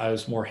open. I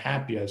was more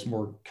happy. I was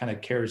more kind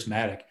of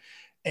charismatic.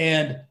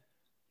 And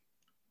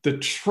the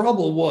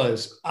trouble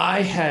was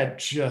I had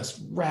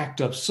just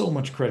racked up so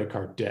much credit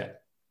card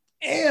debt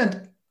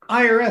and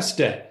IRS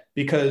debt,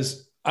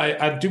 because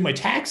I'd do my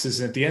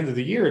taxes, and at the end of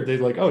the year, they'd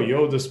like, oh, you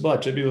owe this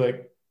much. I'd be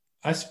like,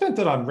 I spent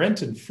it on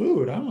rent and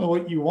food. I don't know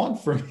what you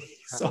want from me.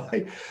 So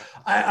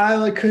I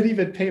like couldn't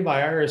even pay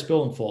my IRS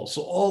bill in full.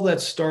 So all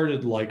that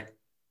started like,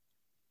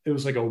 it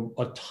was like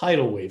a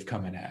tidal wave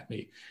coming at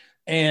me.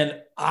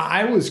 And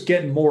I was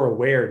getting more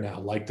aware now,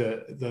 like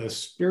the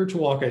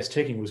spiritual walk I was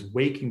taking was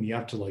waking me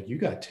up to like, you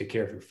got to take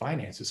care of your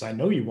finances. I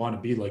know you want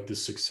to be like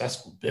this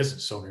successful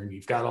business owner and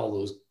you've got all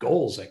those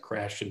goals that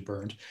crashed and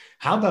burned.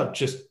 How about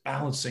just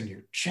balancing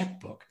your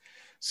checkbook?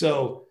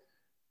 So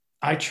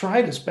I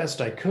tried as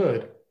best I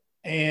could.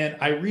 And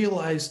I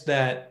realized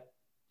that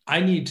I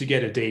need to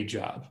get a day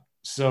job.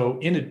 So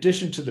in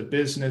addition to the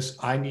business,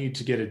 I need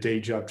to get a day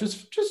job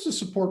just to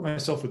support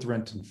myself with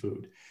rent and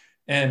food.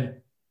 And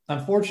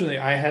unfortunately,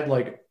 I had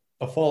like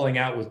a falling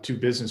out with two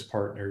business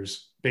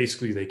partners.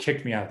 Basically, they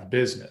kicked me out of the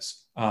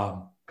business.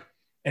 And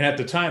at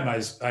the time, I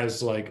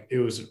was like, it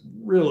was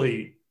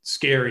really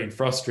scary and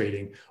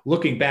frustrating.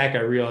 Looking back,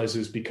 I realized it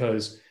was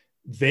because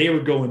they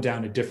were going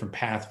down a different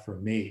path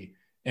from me.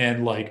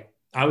 And like,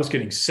 I was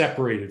getting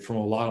separated from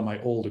a lot of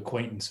my old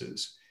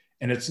acquaintances.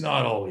 And it's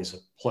not always a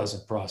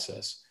pleasant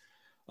process.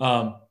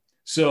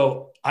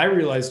 So I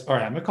realized, all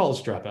right, I'm a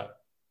college dropout.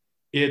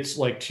 It's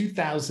like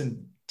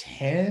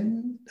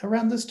 2010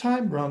 around this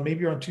time,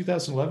 maybe around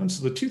 2011.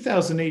 So the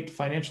 2008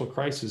 financial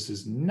crisis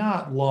is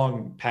not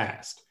long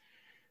past.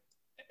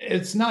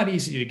 It's not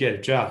easy to get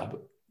a job,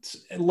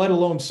 let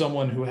alone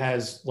someone who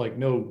has like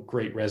no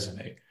great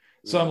resume.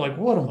 So I'm like,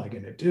 what am I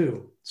going to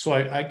do? So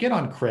I get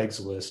on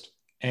Craigslist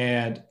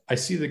and I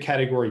see the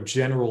category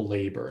general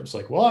labor. It's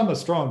like, well, I'm a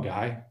strong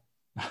guy.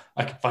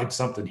 I can find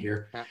something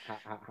here.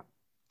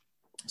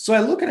 So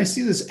I look and I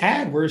see this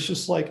ad where it's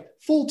just like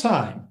full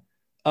time.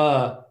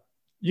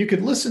 You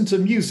could listen to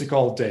music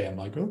all day. I'm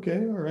like, okay,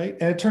 all right.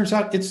 And it turns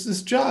out it's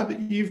this job.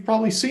 You've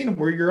probably seen it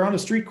where you're on a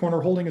street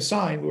corner holding a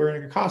sign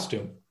wearing a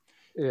costume.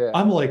 Yeah.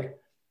 I'm like,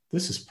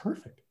 this is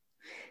perfect.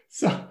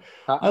 So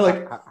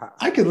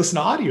I could listen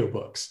to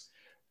audiobooks.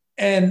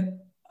 And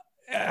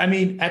I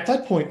mean, at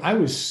that point, I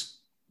was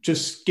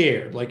just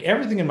scared. Like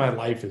everything in my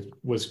life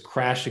was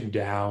crashing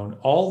down.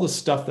 All the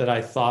stuff that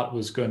I thought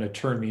was going to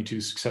turn me into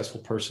a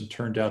successful person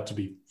turned out to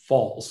be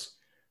false.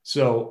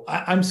 So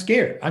I'm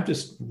scared. I'm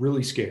just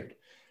really scared.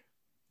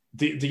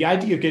 The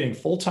idea of getting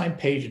full-time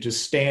paid to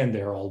just stand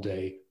there all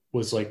day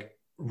was like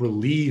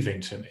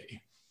relieving to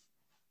me.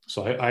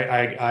 So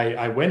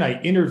I when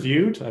I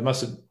interviewed, I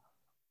must have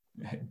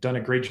done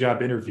a great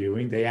job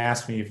interviewing. They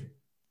asked me if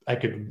I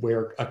could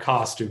wear a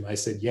costume. I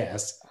said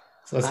yes.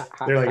 So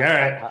they're like, all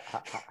right,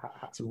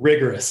 it's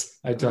rigorous,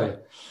 I tell you.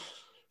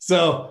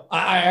 So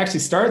I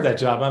actually started that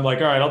job. I'm like,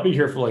 all right, I'll be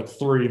here for like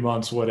 3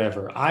 months,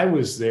 whatever. I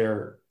was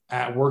there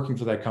working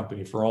for that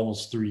company for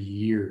almost 3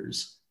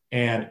 years.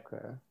 And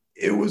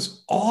it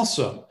was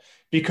awesome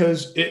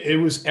because it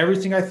was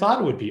everything I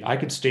thought it would be. I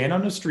could stand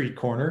on a street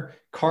corner,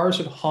 cars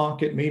would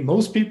honk at me.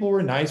 Most people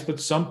were nice, but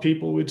some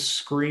people would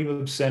scream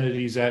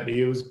obscenities at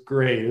me. It was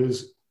great.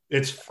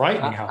 It's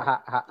frightening how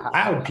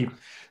loud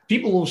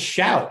people will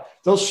shout.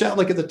 They'll shout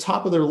like at the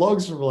top of their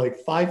lungs from like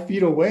 5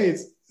 feet away.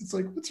 It's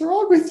like, what's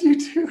wrong with you,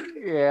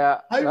 dude?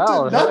 Yeah.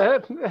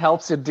 It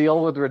helps you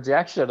deal with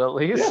rejection at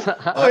least.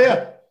 Yeah. Oh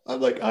yeah. I'm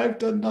like, I've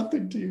done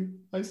nothing to you,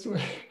 I swear.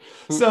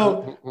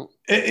 So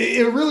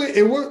it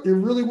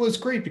really was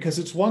great because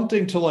it's one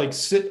thing to like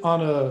sit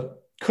on a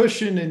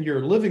cushion in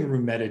your living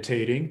room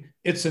meditating.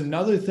 It's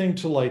another thing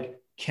to like,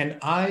 can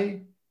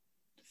I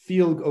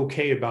feel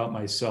okay about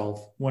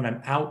myself when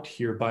I'm out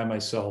here by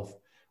myself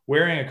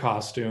wearing a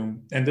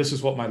costume? And this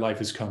is what my life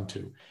has come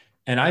to.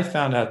 And I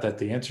found out that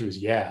the answer is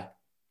yeah.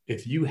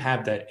 If you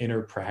have that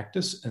inner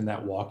practice and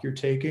that walk you're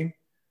taking,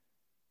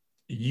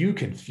 you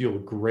can feel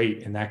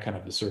great in that kind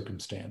of a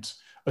circumstance,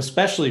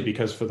 especially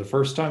because for the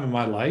first time in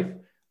my life,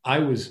 I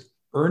was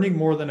earning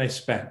more than I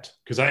spent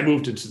because I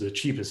moved into the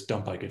cheapest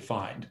dump I could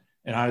find.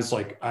 And I was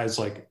like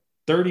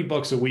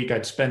 $30 a week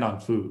I'd spend on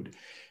food.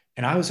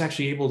 And I was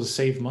actually able to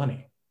save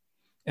money.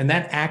 And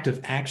that act of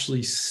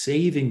actually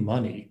saving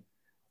money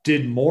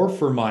did more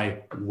for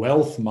my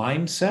wealth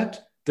mindset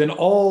than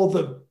all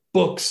the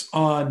books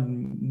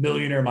on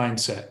millionaire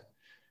mindset.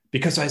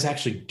 Because I was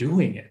actually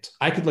doing it.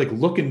 I could like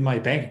look in my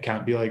bank account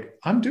and be like,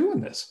 I'm doing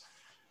this.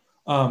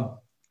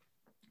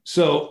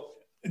 So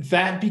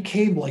that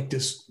became like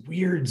this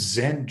weird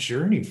Zen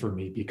journey for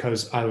me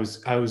because I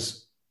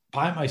was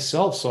by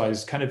myself. So I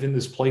was kind of in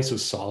this place of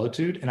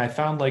solitude. And I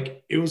found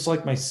like, it was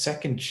like my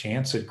second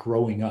chance at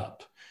growing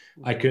up.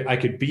 I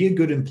could be a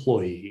good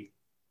employee.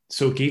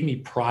 So it gave me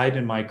pride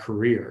in my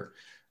career.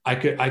 I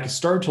could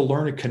start to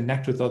learn to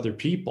connect with other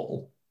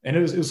people. And it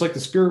was like the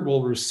spirit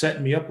world was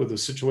setting me up with a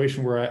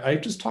situation where I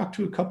just talked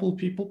to a couple of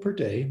people per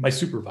day, my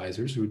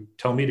supervisors who would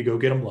tell me to go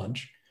get them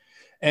lunch.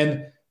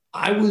 And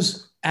I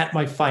was at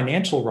my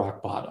financial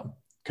rock bottom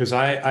because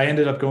I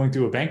ended up going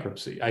through a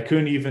bankruptcy. I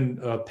couldn't even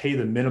pay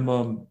the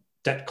minimum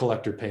debt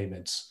collector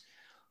payments.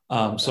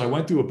 So I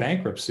went through a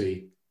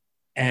bankruptcy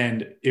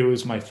and it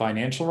was my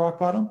financial rock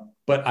bottom,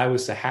 but I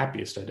was the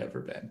happiest I'd ever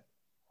been.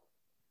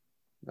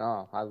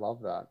 No, I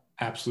love that.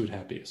 Absolute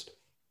happiest.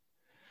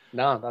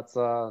 No,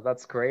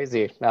 that's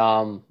crazy.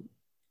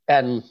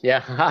 And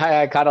yeah,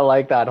 I kind of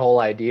like that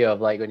whole idea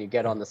of like when you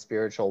get on the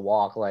spiritual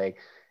walk, like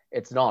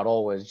it's not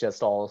always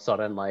just all of a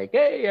sudden like,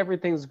 hey,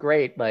 everything's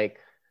great. Like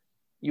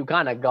you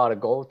kind of got to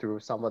go through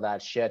some of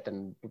that shit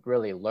and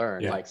really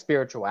learn. Like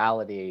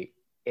spirituality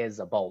is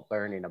about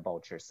learning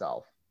about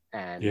yourself,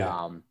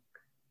 and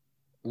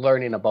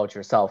learning about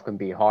yourself can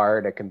be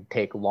hard. It can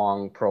take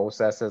long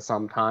processes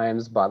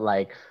sometimes, but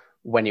like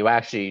when you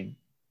actually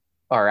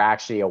are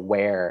actually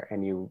aware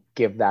and you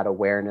give that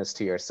awareness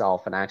to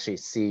yourself and actually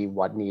see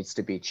what needs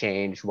to be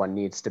changed, what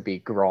needs to be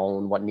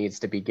grown, what needs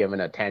to be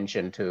given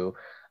attention to,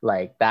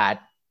 like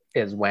that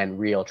is when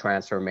real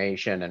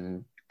transformation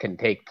and can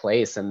take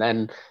place. And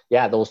then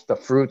the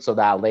fruits of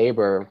that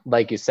labor,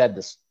 like you said,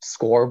 the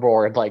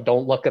scoreboard, like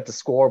don't look at the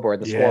scoreboard,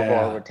 the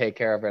scoreboard would take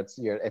care of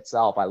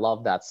itself. I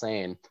love that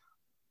saying.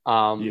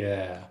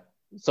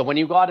 So when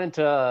you got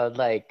into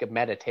like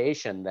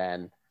meditation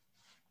then,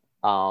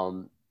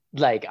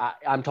 like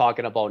I'm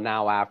talking about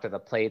now after the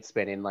plate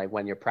spinning, like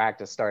when your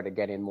practice started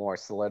getting more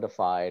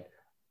solidified,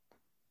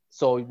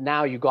 So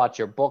now you got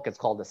your book. It's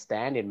called the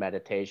Standing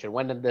Meditation.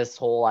 When did this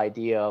whole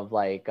idea of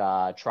like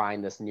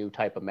trying this new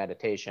type of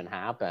meditation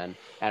happen?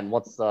 And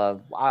what's the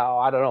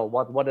I don't know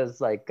what is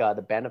like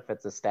the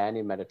benefits of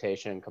standing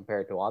meditation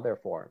compared to other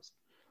forms?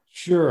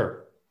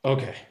 Sure.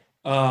 Okay.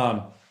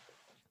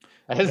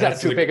 Is that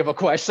too big of a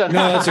question?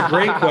 No, that's a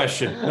great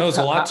question. No, there's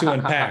a lot to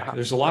unpack.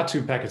 There's a lot to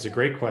unpack. It's a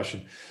great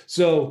question.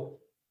 So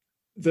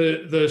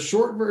the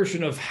short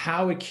version of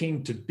how it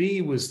came to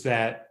be was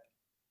that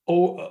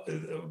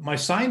my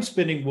sign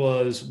spinning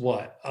was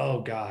what?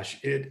 Oh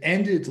gosh, it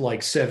ended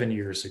like 7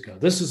 years ago.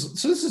 This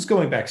is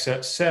going back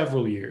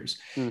several years,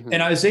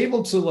 and I was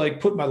able to like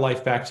put my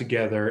life back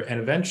together,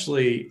 and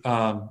eventually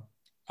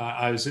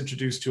I was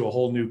introduced to a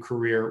whole new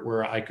career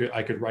where I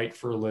could write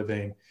for a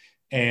living,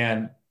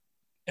 and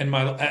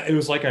it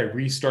was like I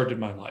restarted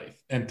my life,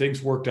 and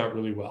things worked out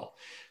really well.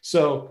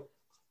 So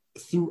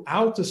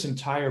throughout this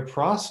entire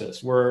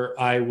process where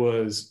I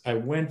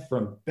went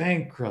from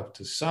bankrupt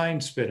to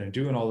sign spin and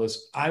doing all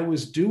this, I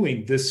was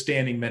doing this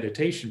standing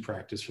meditation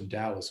practice from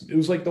Taoism. It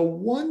was like the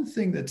one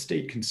thing that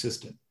stayed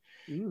consistent.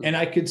 And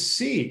I could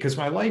see, because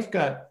I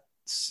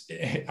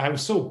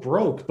was so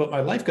broke, but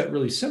my life got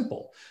really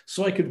simple.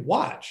 So I could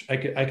watch,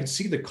 I could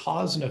see the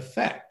cause and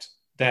effect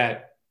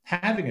that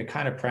having a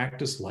kind of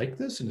practice like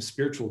this in a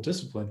spiritual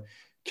discipline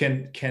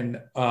can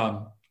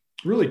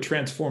really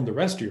transform the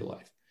rest of your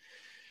life.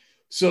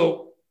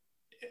 So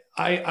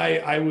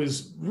I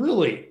was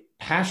really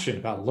passionate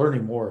about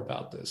learning more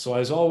about this. So I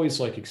was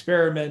always like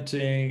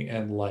experimenting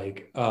and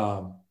like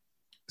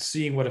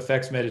seeing what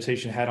effects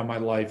meditation had on my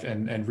life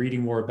and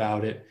reading more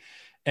about it.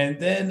 And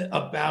then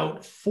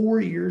about 4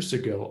 years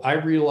ago, I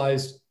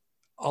realized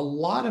a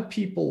lot of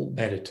people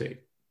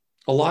meditate.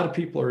 A lot of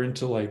people are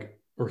into like,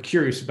 or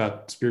curious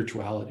about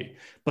spirituality,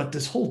 but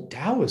this whole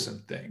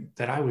Taoism thing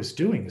that I was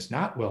doing is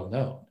not well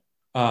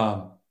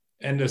known.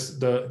 And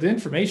the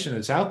information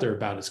that's out there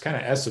about it is kind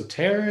of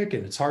esoteric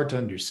and it's hard to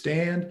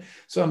understand.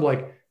 So I'm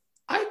like,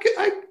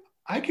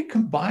 I could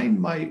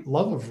combine my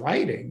love of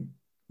writing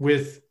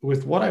with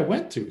what I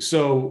went to.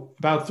 So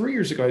about 3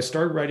 years ago, I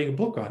started writing a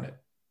book on it.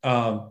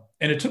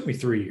 And it took me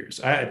 3 years.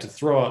 I had to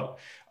throw out,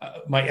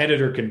 my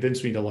editor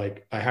convinced me to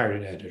like, I hired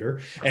an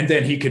editor, and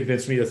then he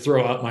convinced me to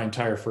throw out my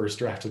entire first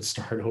draft and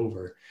start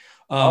over.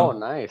 Oh,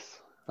 nice.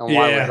 And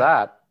why was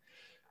that?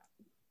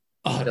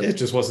 It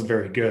just wasn't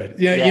very good.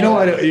 Yeah, you know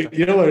what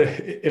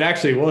it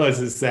actually was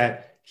is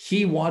that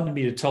he wanted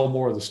me to tell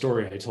more of the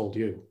story I told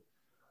you.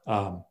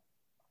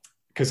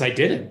 Because I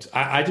didn't.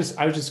 I was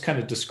just kind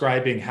of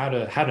describing how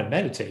to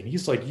meditate. And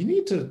he's like, you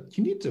need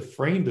to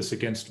frame this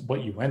against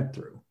what you went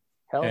through.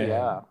 Hell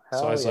yeah.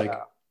 So I was like,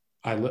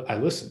 I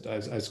listened.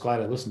 I was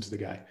glad I listened to the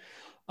guy.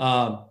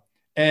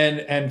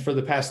 And for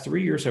the past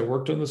 3 years, I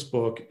worked on this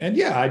book. And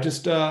yeah,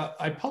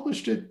 I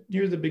published it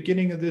near the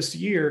beginning of this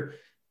year.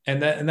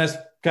 And that's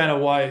kind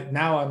of why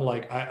now I'm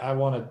like, I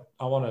want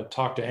to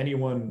talk to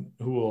anyone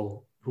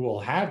who will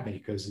have me,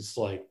 because it's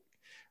like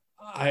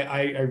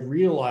I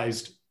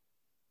realized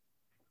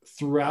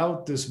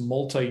throughout this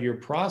multi-year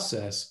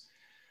process,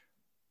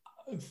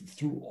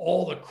 through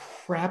all the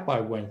crap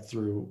I went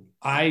through,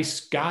 I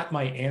got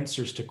my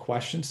answers to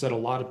questions that a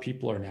lot of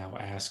people are now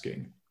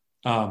asking.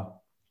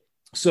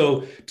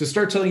 So to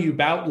start telling you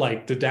about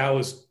like the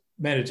Taoist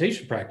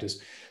meditation practice,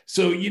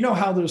 so you know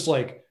how there's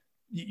like,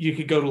 you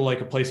could go to like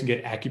a place and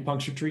get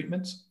acupuncture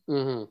treatments.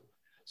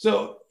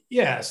 So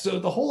yeah, so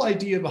the whole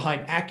idea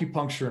behind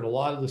acupuncture and a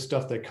lot of the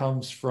stuff that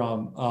comes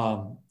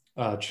from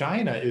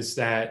China is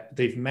that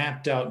they've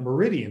mapped out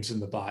meridians in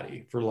the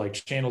body for like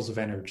channels of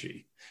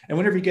energy. And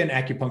whenever you get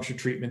an acupuncture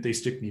treatment, they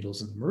stick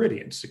needles in the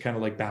meridians to kind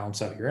of like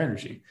balance out your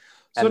energy.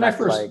 So and that's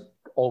like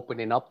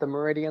opening up the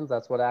meridians.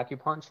 That's what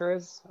acupuncture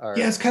is. Or?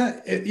 Yeah, it's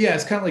kind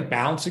of like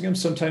balancing them.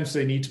 Sometimes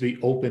they need to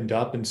be opened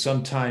up, and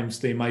sometimes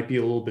they might be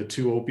a little bit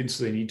too open,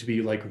 so they need to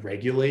be like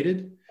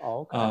regulated.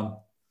 Oh, okay.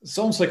 It's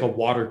almost like a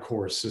water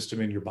course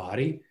system in your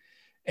body.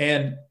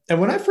 And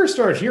when I first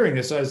started hearing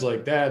this, I was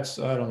like, I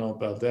don't know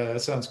about that.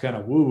 That sounds kind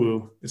of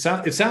woo-woo. It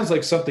sounds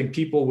like something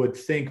people would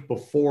think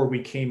before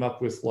we came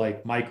up with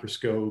like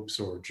microscopes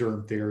or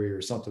germ theory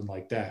or something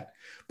like that.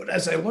 But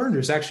as I learned,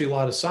 there's actually a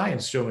lot of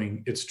science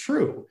showing it's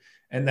true,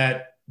 and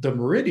that the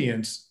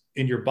meridians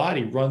in your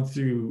body run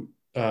through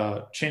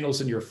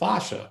channels in your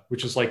fascia,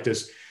 which is like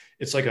this.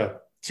 It's like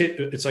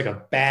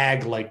a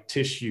bag-like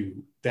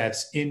tissue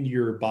that's in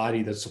your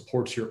body that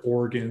supports your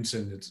organs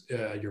and it's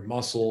your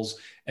muscles.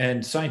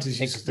 And scientists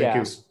used to think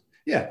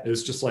it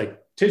was just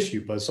like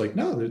tissue, but it's like,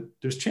 no,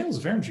 there's channels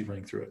of energy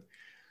running through it.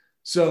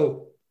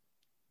 So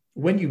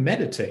when you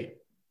meditate,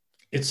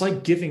 it's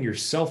like giving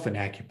yourself an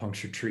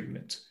acupuncture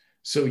treatment.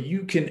 So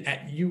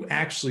you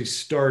actually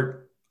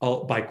start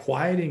by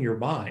quieting your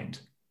mind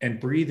and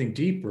breathing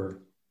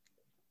deeper.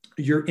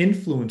 You're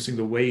influencing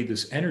the way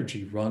this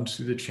energy runs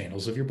through the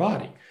channels of your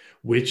body,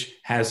 which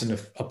has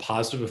a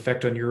positive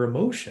effect on your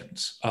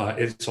emotions.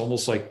 It's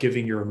almost like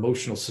giving your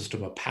emotional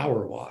system a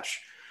power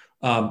wash.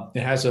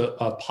 It has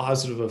a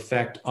positive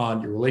effect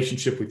on your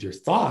relationship with your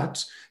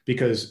thoughts,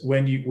 because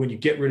when you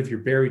get rid of your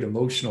buried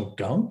emotional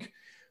gunk,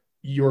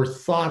 your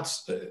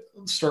thoughts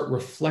start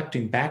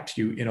reflecting back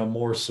to you in a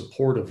more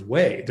supportive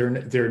way. They're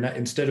not,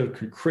 instead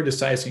of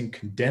criticizing,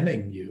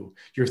 condemning you,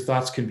 your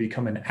thoughts can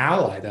become an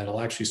ally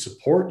that'll actually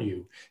support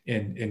you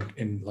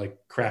in like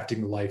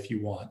crafting the life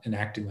you want and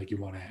acting like you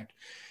want to act.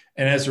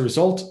 And as a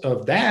result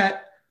of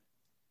that,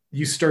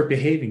 you start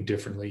behaving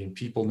differently and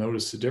people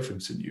notice the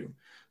difference in you.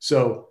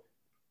 So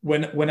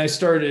when I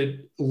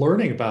started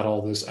learning about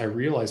all this, I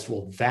realized,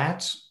 well,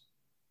 that's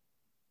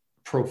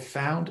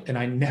profound, and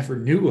I never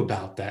knew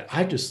about that.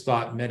 I just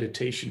thought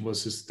meditation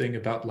was this thing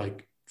about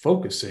like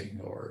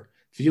focusing or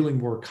feeling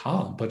more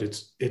calm, but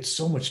it's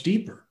so much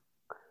deeper.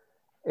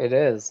 It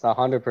is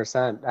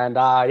 100%. And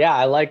yeah,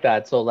 I like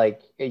that. So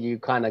like you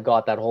kind of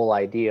got that whole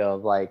idea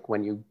of like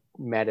when you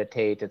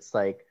meditate, it's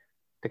like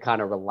to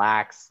kind of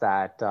relax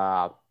that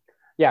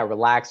yeah,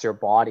 relax your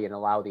body and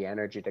allow the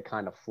energy to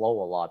kind of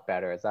flow a lot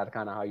better. Is that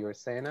kind of how you were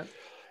saying it?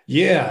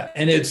 Yeah,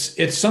 and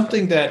it's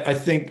something that I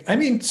think, I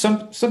mean,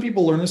 some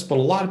people learn this, but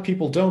a lot of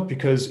people don't,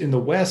 because in the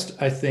West,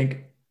 I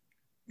think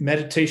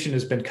meditation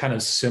has been kind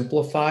of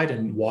simplified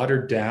and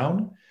watered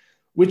down,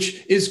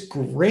 which is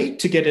great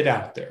to get it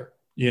out there.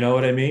 You know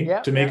what I mean?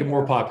 Yeah, To make yeah, it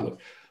more yeah. popular.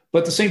 But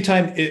at the same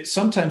time, it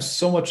sometimes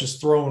so much is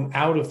thrown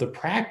out of the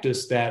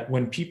practice that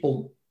when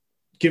people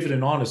give it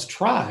an honest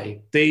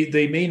try,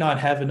 they may not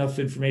have enough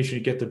information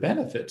to get the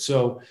benefit.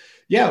 So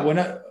yeah,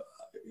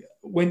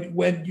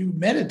 when you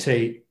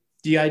meditate,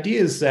 the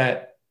idea is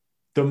that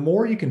the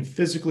more you can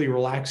physically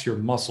relax your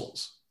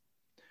muscles,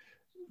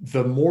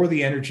 the more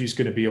the energy is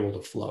going to be able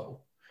to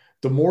flow.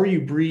 The more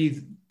you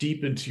breathe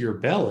deep into your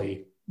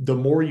belly, the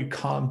more you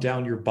calm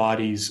down your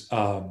body's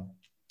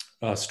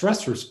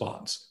stress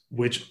response,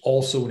 which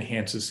also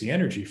enhances the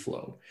energy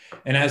flow.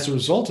 And as a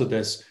result of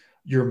this,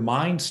 your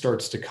mind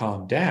starts to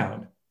calm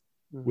down,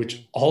 Mhm.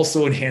 which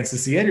also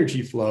enhances the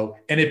energy flow.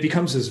 And it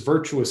becomes this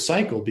virtuous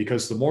cycle,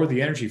 because the more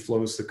the energy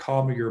flows, the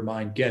calmer your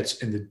mind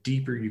gets and the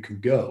deeper you can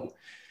go.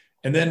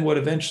 And then what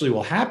eventually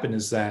will happen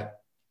is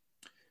that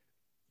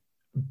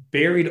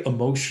buried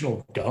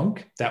emotional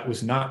gunk that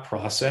was not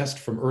processed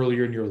from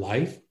earlier in your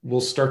life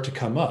will start to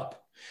come up.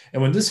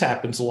 And when this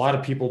happens, a lot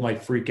of people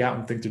might freak out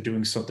and think they're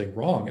doing something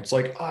wrong. It's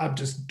like, oh, I'm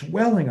just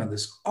dwelling on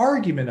this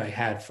argument I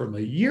had from a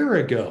year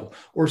ago,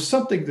 or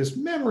something, this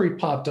memory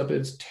popped up.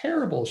 It's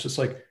terrible. It's just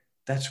like,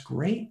 that's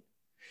great.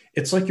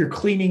 It's like you're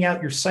cleaning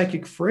out your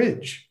psychic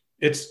fridge.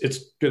 It's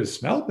going to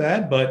smell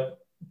bad, but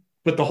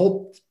the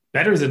whole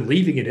better than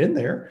leaving it in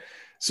there.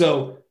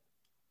 So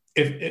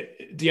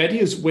the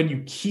idea is, when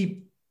you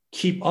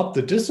keep up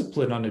the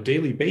discipline on a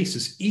daily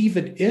basis,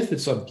 even if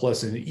it's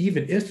unpleasant,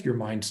 even if your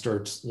mind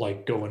starts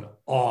like going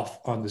off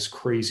on this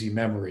crazy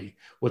memory,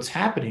 what's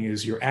happening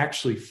is you're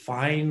actually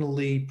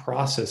finally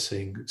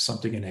processing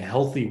something in a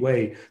healthy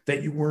way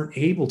that you weren't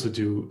able to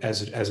do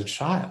as a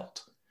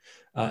child.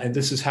 And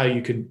this is how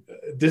you can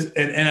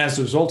and as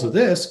a result of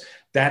this,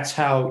 that's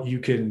how you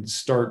can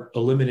start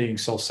eliminating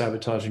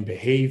self-sabotaging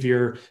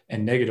behavior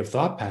and negative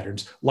thought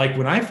patterns. Like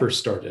when I first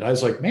started, I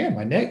was like, man,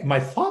 my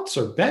thoughts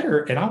are better,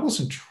 and I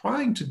wasn't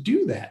trying to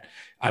do that.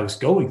 I was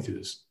going through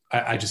this.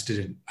 I just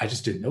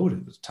didn't know it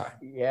at the time.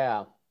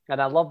 Yeah.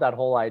 And I love that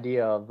whole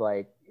idea of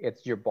like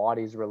it's your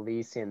body's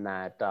releasing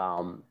that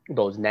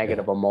those Yeah.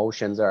 negative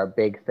emotions are a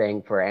big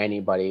thing for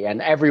anybody.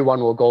 And everyone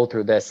will go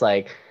through this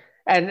like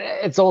and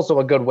it's also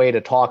a good way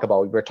to talk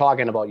about. We're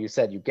talking about, you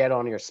said you get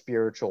on your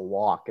spiritual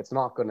walk. It's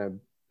not going to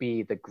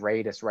be the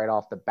greatest right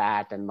off the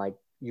bat, and like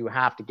you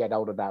have to get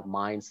out of that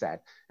mindset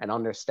and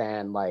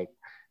understand like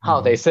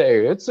how they Mhm.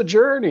 say it's a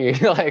journey.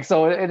 Like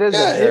so it is a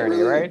Yeah,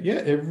 journey, right?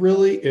 it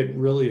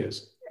really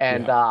is.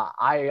 And Yeah.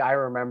 I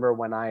remember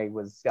when I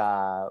was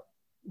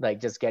like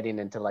just getting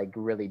into like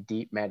really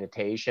deep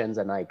meditations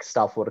and like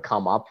stuff would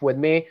come up with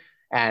me.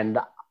 And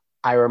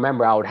I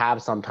remember I would have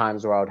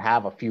sometimes where I would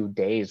have a few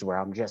days where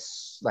I'm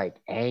just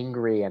like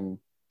angry, and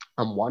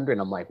I'm wondering,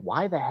 I'm like,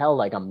 why the hell?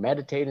 Like I'm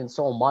meditating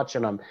so much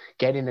and I'm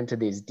getting into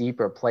these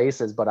deeper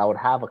places, but I would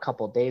have a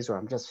couple of days where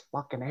I'm just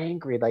fucking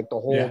angry like the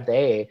whole Yeah.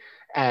 day.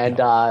 And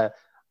Yeah.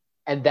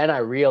 and then I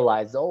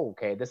realized, oh,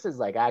 okay, this is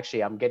like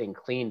actually I'm getting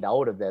cleaned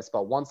out of this.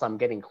 But once I'm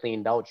getting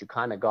cleaned out, you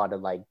kind of got to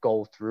like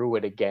go through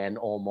it again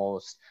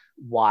almost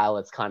while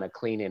it's kind of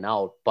cleaning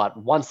out. But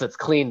once it's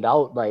cleaned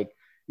out, like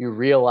you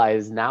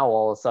realize now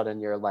all of a sudden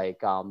you're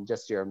like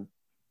just your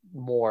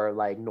more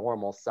like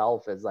normal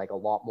self is like a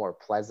lot more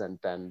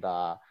pleasant and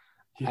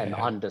Yeah.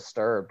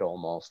 undisturbed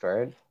almost,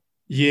 right?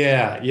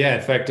 Yeah. Yeah.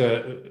 In fact,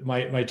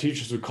 my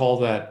teachers would call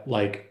that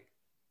like,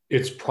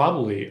 it's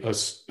probably a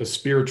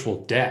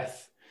spiritual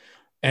death.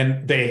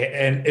 And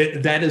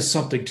that is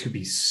something to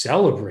be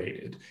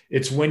celebrated.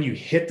 It's when you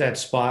hit that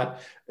spot.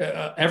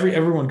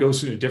 Everyone goes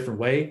through it a different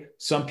way.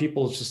 Some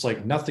people, it's just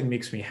like, nothing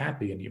makes me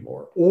happy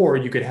anymore. Or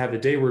you could have a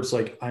day where it's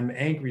like, I'm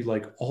angry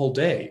like all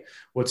day.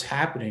 What's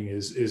happening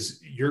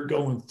is you're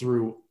going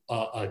through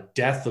a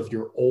death of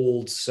your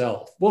old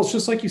self. Well, it's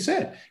just like you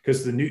said,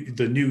 because the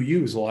new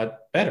you is a lot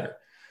better.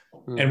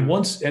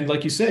 Mm-hmm. And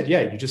like you said,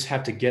 yeah, you just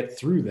have to get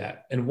through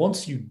that. And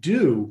once you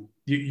do,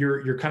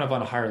 you're kind of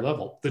on a higher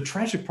level. The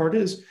tragic part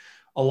is,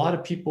 a lot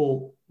of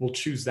people will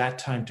choose that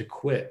time to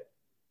quit.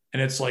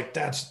 And it's like,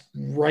 that's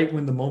right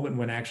when the moment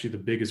when actually the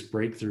biggest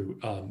breakthrough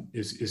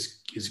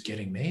is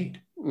getting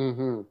made.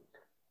 Mm-hmm.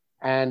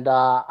 And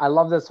I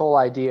love this whole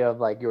idea of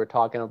like you were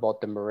talking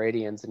about the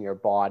meridians in your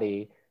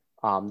body.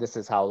 This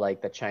is how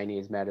like the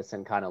Chinese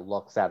medicine kind of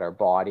looks at our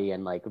body,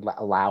 and like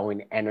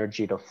allowing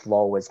energy to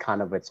flow is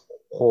kind of its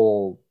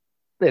whole,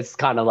 it's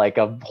kind of like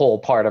a whole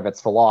part of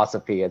its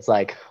philosophy. It's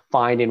like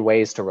finding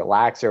ways to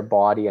relax your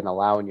body and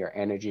allowing your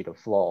energy to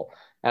flow.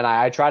 And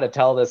I try to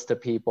tell this to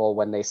people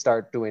when they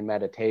start doing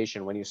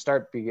meditation. When you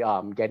start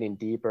getting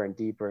deeper and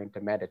deeper into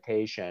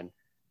meditation,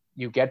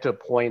 you get to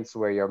points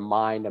where your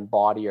mind and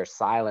body are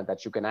silent,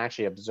 that you can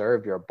actually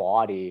observe your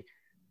body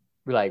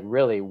like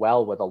really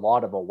well with a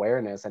lot of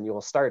awareness, and you'll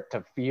start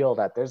to feel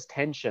that there's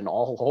tension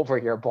all over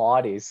your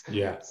bodies.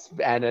 Yeah.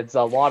 And it's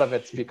a lot of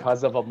it's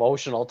because of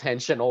emotional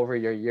tension over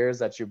your years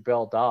that you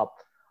built up.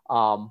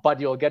 But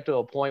you'll get to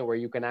a point where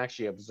you can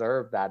actually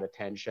observe that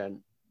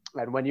attention,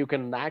 and when you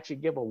can actually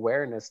give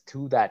awareness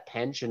to that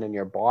tension in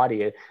your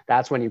body,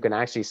 that's when you can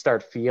actually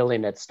start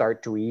feeling it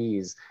start to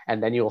ease.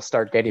 And then you'll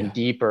start getting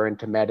deeper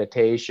into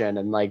meditation.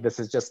 And like, this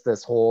is just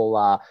this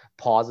whole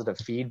positive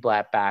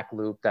feedback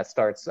loop that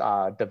starts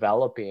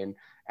developing.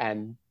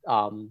 And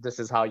this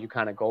is how you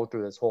kind of go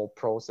through this whole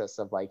process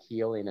of like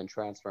healing and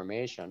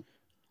transformation.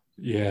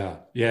 Yeah,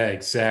 yeah,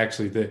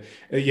 exactly.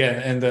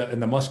 And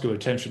the muscular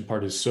tension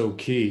part is so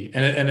key.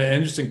 And the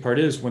interesting part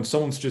is when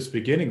someone's just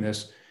beginning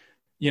this,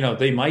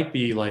 they might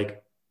be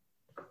like,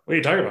 what are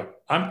you talking about?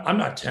 I'm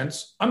not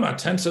tense. I'm not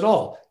tense at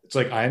all. It's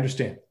like, I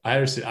understand. I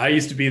understand. I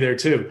used to be there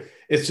too.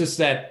 It's just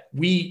that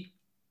we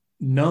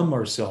numb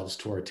ourselves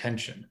to our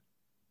tension,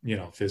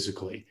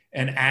 physically.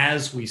 And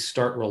as we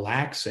start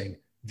relaxing,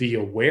 the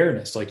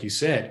awareness, like you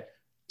said,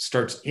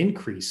 starts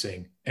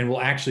increasing, and we'll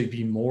actually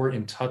be more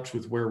in touch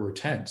with where we're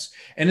tense.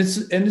 And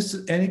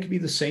it could be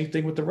the same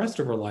thing with the rest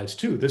of our lives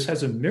too. This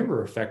has a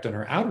mirror effect on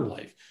our outer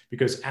life,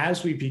 because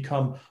as we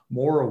become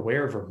more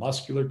aware of our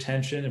muscular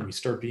tension and we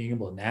start being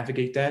able to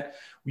navigate that,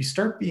 we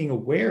start being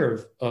aware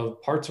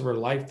of parts of our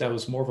life that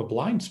was more of a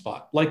blind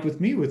spot. Like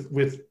with me,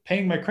 with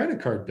paying my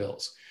credit card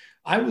bills,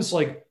 I was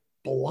like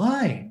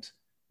blind,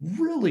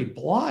 really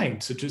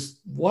blind to just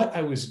what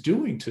I was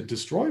doing to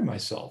destroy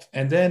myself.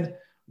 And then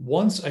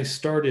once I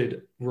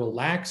started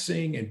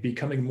relaxing and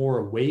becoming more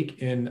awake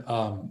in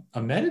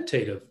a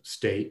meditative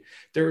state,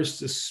 there was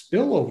this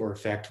spillover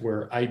effect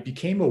where I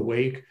became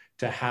awake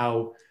to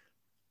how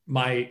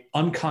my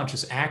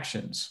unconscious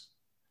actions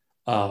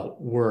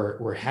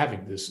were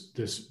having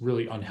this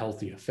really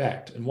unhealthy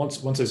effect. And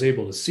once I was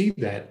able to see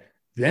that,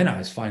 then I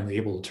was finally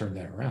able to turn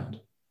that around.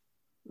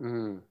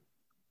 Mm.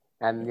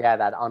 And yeah,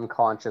 that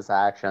unconscious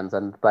actions,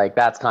 and like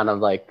that's kind of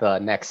like the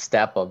next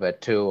step of it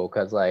too,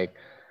 because like,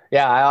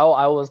 yeah,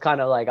 I was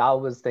kind of like, I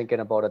was thinking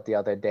about it the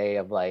other day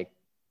of like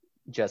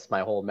just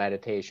my whole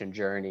meditation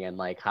journey, and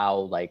like how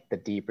like the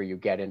deeper you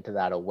get into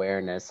that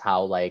awareness,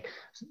 how like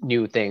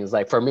new things,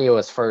 like for me it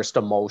was first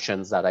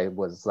emotions that I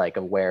was like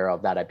aware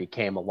of, that I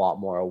became a lot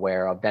more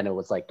aware of. Then it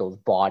was like those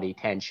body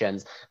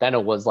tensions. Then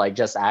it was like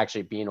just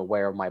actually being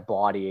aware of my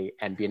body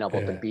and being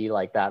able to be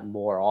like that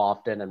more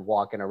often and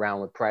walking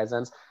around with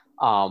presence.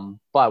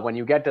 But when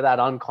you get to that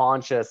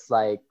unconscious,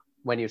 like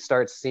when you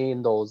start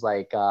seeing those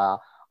like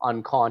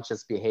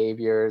unconscious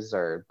behaviors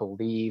or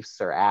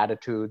beliefs or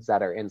attitudes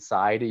that are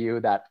inside of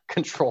you that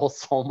control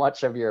so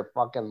much of your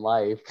fucking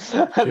life,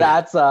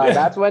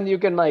 that's when you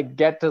can like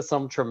get to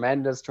some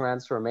tremendous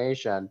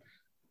transformation.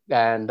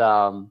 And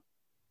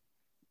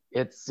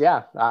it's,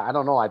 yeah, I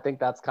don't know, I think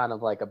that's kind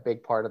of like a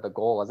big part of the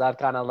goal. Is that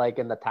kind of like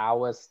in the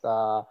Taoist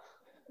like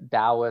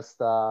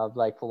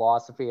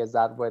philosophy, is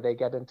that where they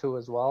get into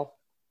as well?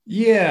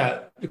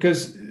 Yeah,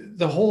 because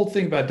the whole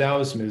thing about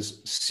Taoism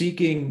is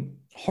seeking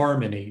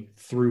harmony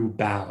through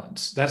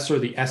balance. That's sort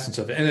of the essence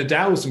of it. And the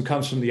Taoism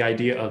comes from the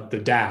idea of the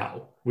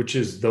Tao, which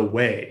is the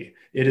way.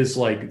 It is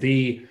like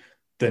the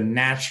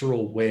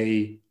natural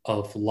way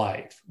of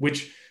life,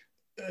 which,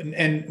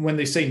 and when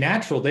they say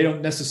natural, they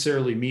don't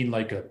necessarily mean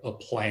like a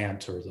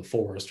plant or the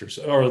forest,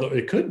 or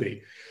it could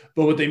be,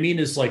 but what they mean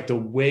is like the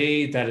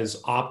way that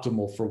is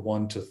optimal for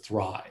one to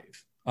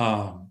thrive,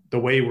 the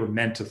way we're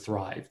meant to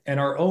thrive. And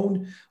our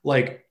own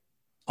like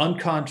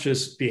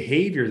unconscious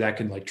behavior that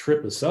can like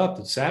trip us up,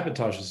 that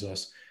sabotages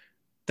us,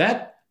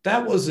 that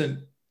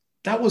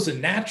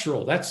wasn't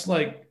natural. That's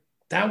like,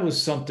 that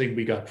was something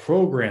we got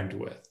programmed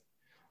with,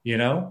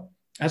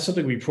 that's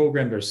something we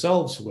programmed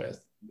ourselves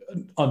with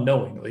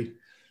unknowingly.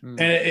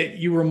 And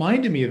you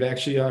reminded me of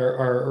actually our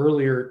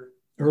earlier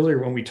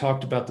when we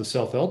talked about the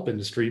self-help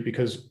industry,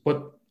 because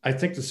what I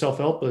think the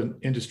self-help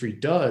industry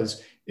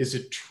does is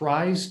it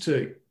tries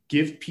to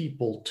give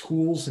people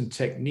tools and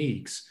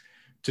techniques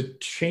to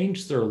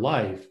change their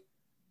life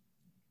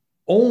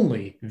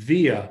only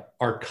via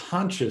our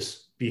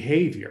conscious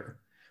behavior.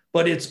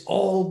 But it's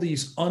all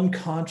these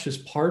unconscious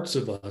parts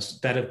of us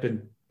that have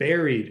been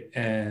buried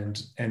and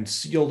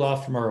sealed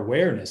off from our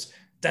awareness.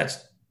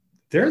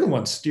 They're the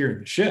ones steering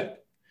the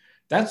ship.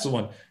 That's the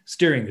one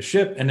steering the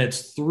ship. And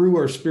it's through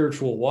our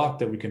spiritual walk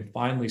that we can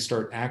finally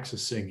start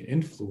accessing and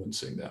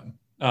influencing them.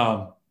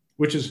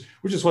 which is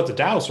what the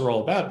Taoists are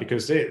all about,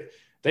 because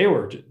they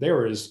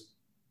were as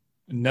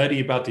nutty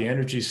about the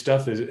energy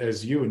stuff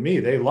as you and me.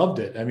 They loved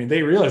it. I mean,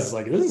 they realized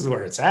like this is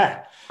where it's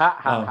at. Ha,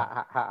 ha, Um,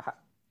 ha, ha, ha.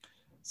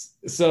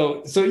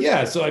 so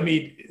yeah. So I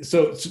mean,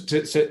 so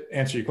to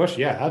answer your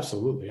question, yeah,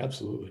 absolutely,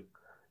 absolutely.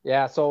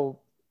 Yeah, so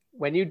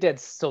when you did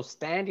so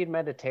standing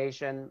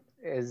meditation,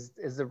 is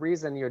the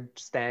reason you're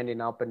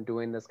standing up and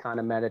doing this kind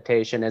of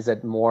meditation, is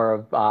it more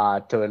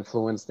of to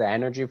influence the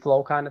energy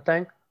flow kind of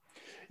thing?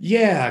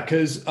 Yeah,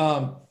 because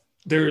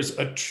there's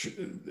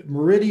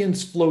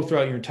meridians flow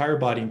throughout your entire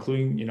body,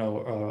 including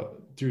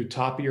through the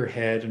top of your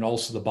head and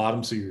also the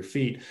bottoms of your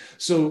feet.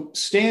 So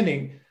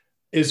standing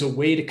is a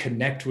way to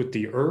connect with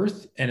the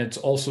earth, and it's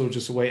also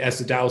just a way, as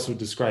the Taoists would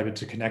describe it,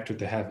 to connect with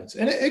the heavens.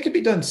 And it can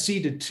be done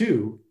seated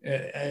too.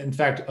 In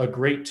fact, a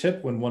great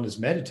tip when one is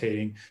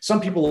meditating,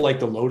 some people like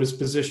the lotus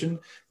position,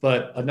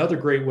 but another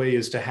great way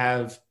is to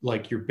have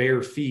like your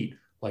bare feet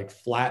like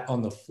flat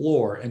on the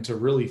floor, and to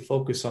really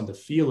focus on the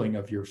feeling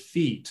of your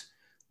feet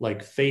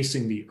like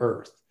facing the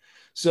earth.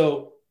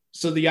 So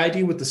the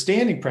idea with the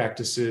standing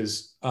practice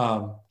is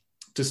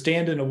to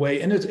stand in a way,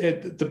 and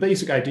the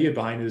basic idea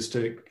behind it is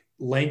to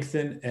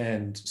lengthen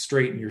and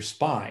straighten your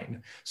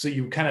spine. So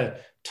you kind of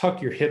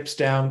tuck your hips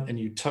down and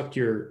you tuck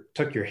your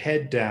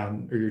head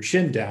down, or your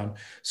chin down.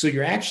 So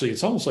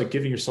it's almost like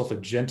giving yourself a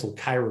gentle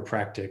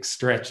chiropractic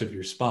stretch of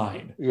your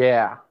spine.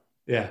 Yeah.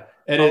 Yeah.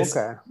 And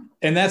Okay.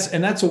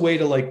 that's a way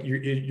to like,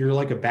 you're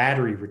like a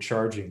battery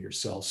recharging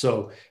yourself.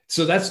 So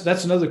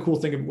that's another cool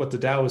thing of what the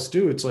Taoists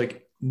do. It's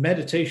like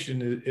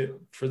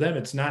meditation, for them,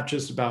 it's not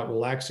just about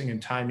relaxing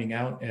and timing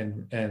out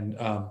and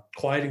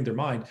quieting their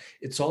mind.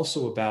 It's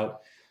also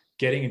about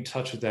getting in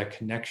touch with that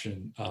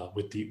connection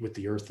with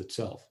the earth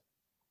itself.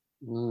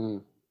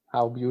 Mm,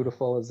 how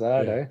beautiful is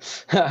that, Yeah.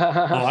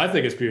 eh? Oh, I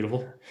think it's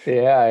beautiful.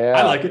 Yeah, I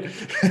yeah. like it.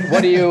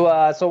 What do you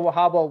so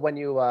how about when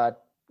you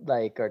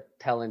like are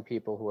telling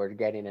people who are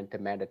getting into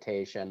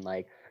meditation,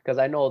 like, because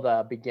I know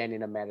the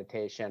beginning of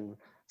meditation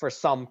for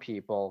some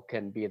people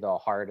can be the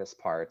hardest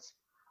parts.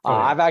 Oh yeah,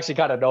 I've actually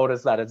kind of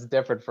noticed that it's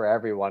different for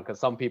everyone, because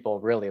some people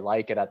really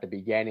like it at the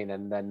beginning,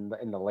 and then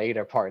in the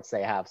later parts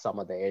they have some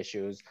of the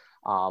issues.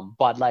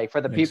 But like for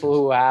the makes people sense.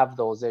 who have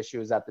those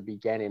issues at the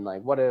beginning,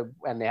 like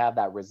and they have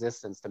that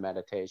resistance to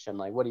meditation,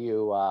 like what do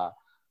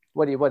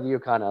you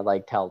kind of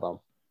like tell them?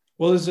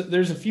 Well,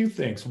 there's a few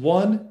things.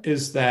 One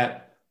is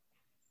that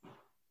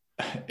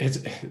it's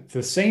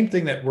the same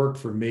thing that worked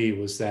for me,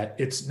 was that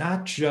it's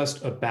not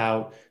just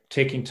about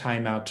taking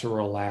time out to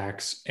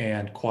relax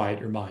and quiet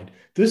your mind.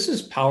 This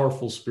is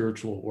powerful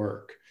spiritual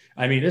work.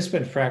 I mean, it's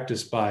been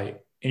practiced by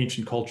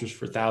ancient cultures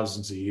for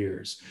thousands of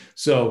years.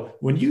 So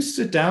when you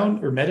sit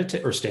down or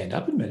meditate, or stand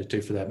up and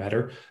meditate for that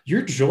matter,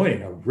 you're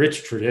joining a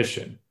rich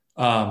tradition.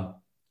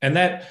 And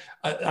that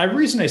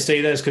reason I say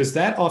that is because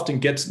that often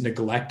gets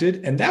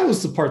neglected, and that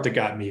was the part that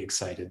got me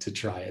excited to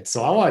try it.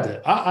 So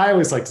I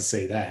always like to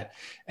say that.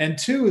 And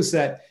two is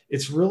that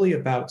it's really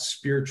about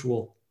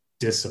spiritual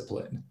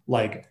discipline.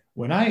 Like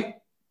when I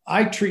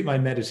treat my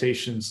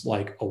meditations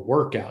like a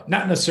workout,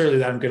 not necessarily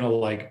that I'm going to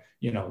like,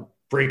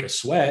 break a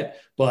sweat,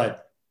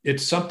 but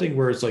it's something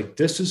where it's like,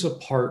 this is a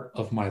part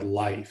of my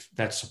life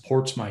that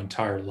supports my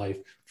entire life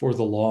for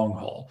the long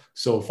haul.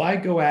 So if I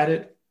go at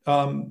it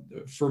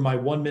for my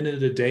 1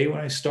 minute a day when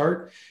I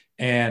start,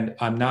 and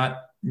I'm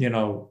not,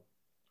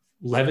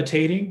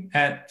 levitating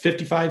at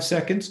 55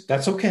 seconds,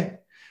 that's okay.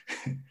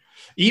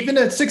 Even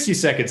at 60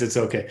 seconds, it's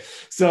okay.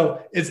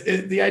 So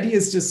the idea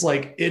is just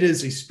like, it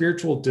is a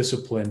spiritual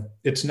discipline.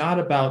 It's not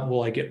about,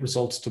 will I get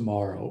results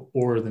tomorrow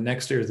or the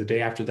next day or the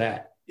day after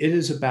that. It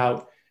is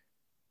about,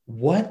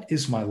 what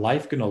is my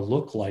life going to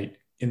look like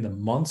in the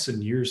months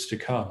and years to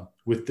come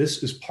with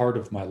this as part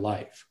of my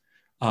life?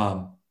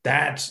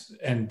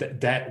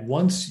 That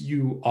once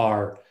you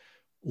are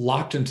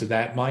locked into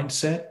that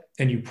mindset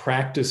and you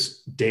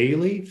practice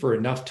daily for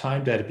enough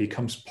time that it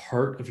becomes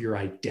part of your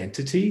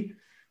identity,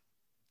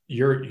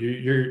 you're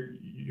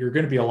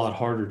going to be a lot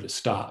harder to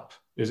stop.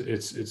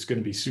 It's going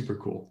to be super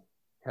cool.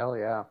 Hell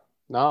yeah.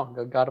 No,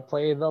 got to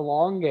play the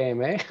long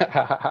game, eh?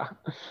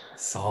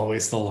 It's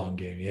always the long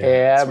game. Yeah.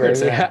 Yeah, It's where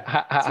it's baby.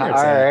 at. It's where it's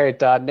All at.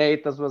 right,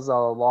 Nate, this was a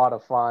lot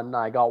of fun.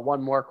 I got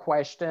one more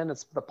question.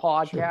 It's the Sure.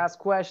 podcast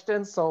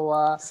question.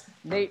 So,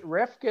 Nate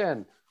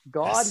Rifkin,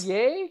 God, Yes.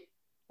 yay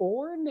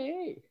or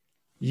nay?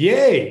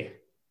 Yay.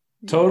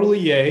 Totally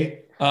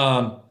yay.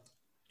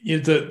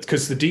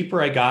 Because the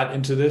deeper I got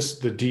into this,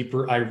 the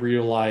deeper I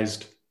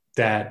realized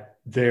that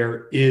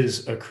there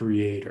is a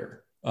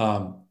creator.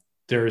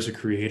 There is a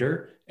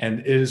creator,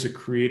 and it is a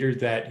creator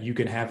that you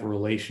can have a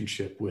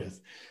relationship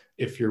with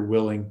if you're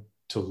willing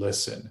to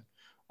listen.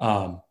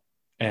 And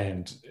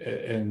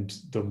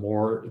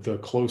the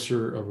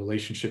closer a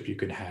relationship you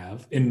can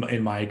have,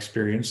 in my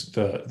experience,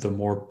 the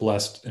more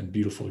blessed and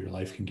beautiful your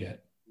life can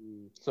get.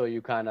 So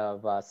you kind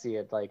of see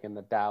it like in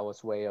the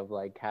Taoist way of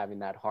like having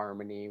that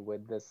harmony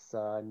with this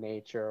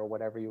nature, or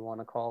whatever you want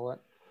to call it.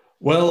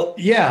 Well,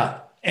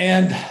 yeah.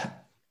 And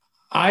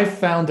I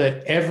found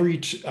that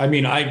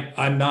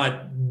I'm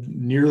not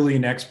nearly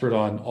an expert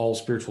on all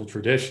spiritual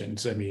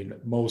traditions. I mean,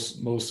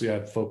 mostly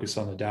I focus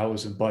on the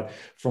Taoism, but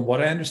from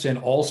what I understand,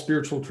 all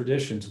spiritual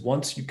traditions,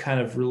 once you kind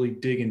of really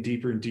dig in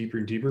deeper and deeper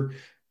and deeper,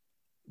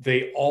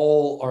 they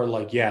all are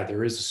like, yeah,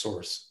 there is a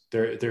source.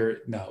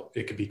 No,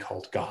 it could be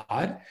called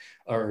God,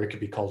 or it could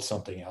be called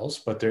something else,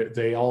 but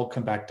they all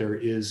come back. There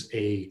is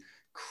a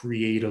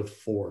creative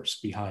force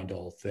behind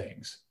all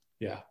things.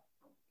 Yeah.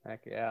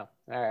 Heck yeah.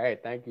 All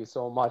right. Thank you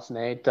so much,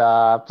 Nate.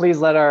 Please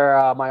let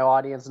my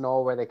audience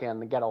know where they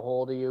can get a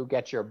hold of you,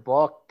 get your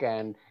book,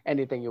 and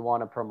anything you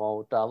want to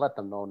promote. Let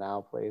them know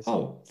now, please.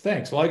 Oh,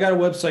 thanks. Well, I got a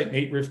website,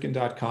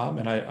 naterifkin.com,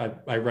 and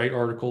I write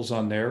articles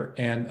on there.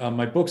 And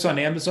my book's on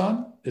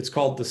Amazon. It's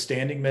called The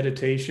Standing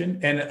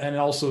Meditation. And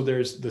also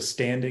there's the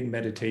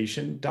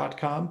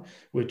standingmeditation.com,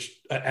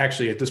 which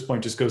actually at this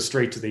point just goes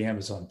straight to the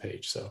Amazon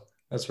page. So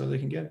that's where they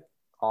can get it.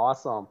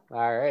 Awesome.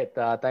 All right.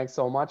 Thanks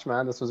so much,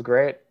 man. This was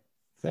great.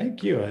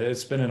 Thank you.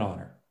 It's been an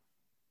honor.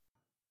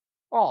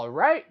 All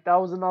right. That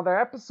was another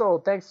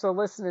episode. Thanks for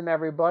listening,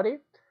 everybody.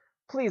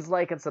 Please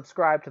like and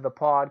subscribe to the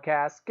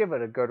podcast. Give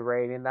it a good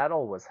rating. That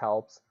always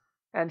helps.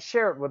 And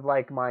share it with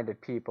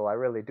like-minded people. I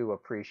really do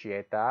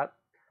appreciate that.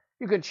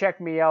 You can check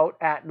me out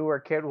at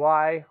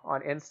NewerKidY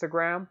on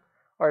Instagram,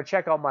 or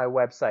check out my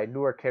website,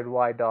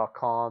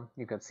 newerkidY.com.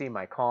 You can see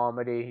my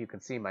comedy. You can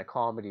see my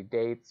comedy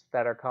dates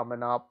that are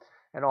coming up,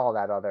 and all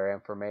that other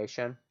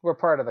information. We're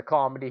part of the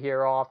Comedy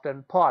Here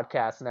Often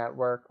podcast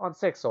network on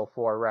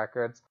 604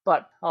 Records.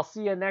 But I'll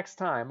see you next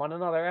time on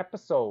another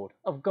episode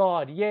of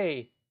God,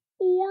 Yay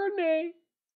or Nay.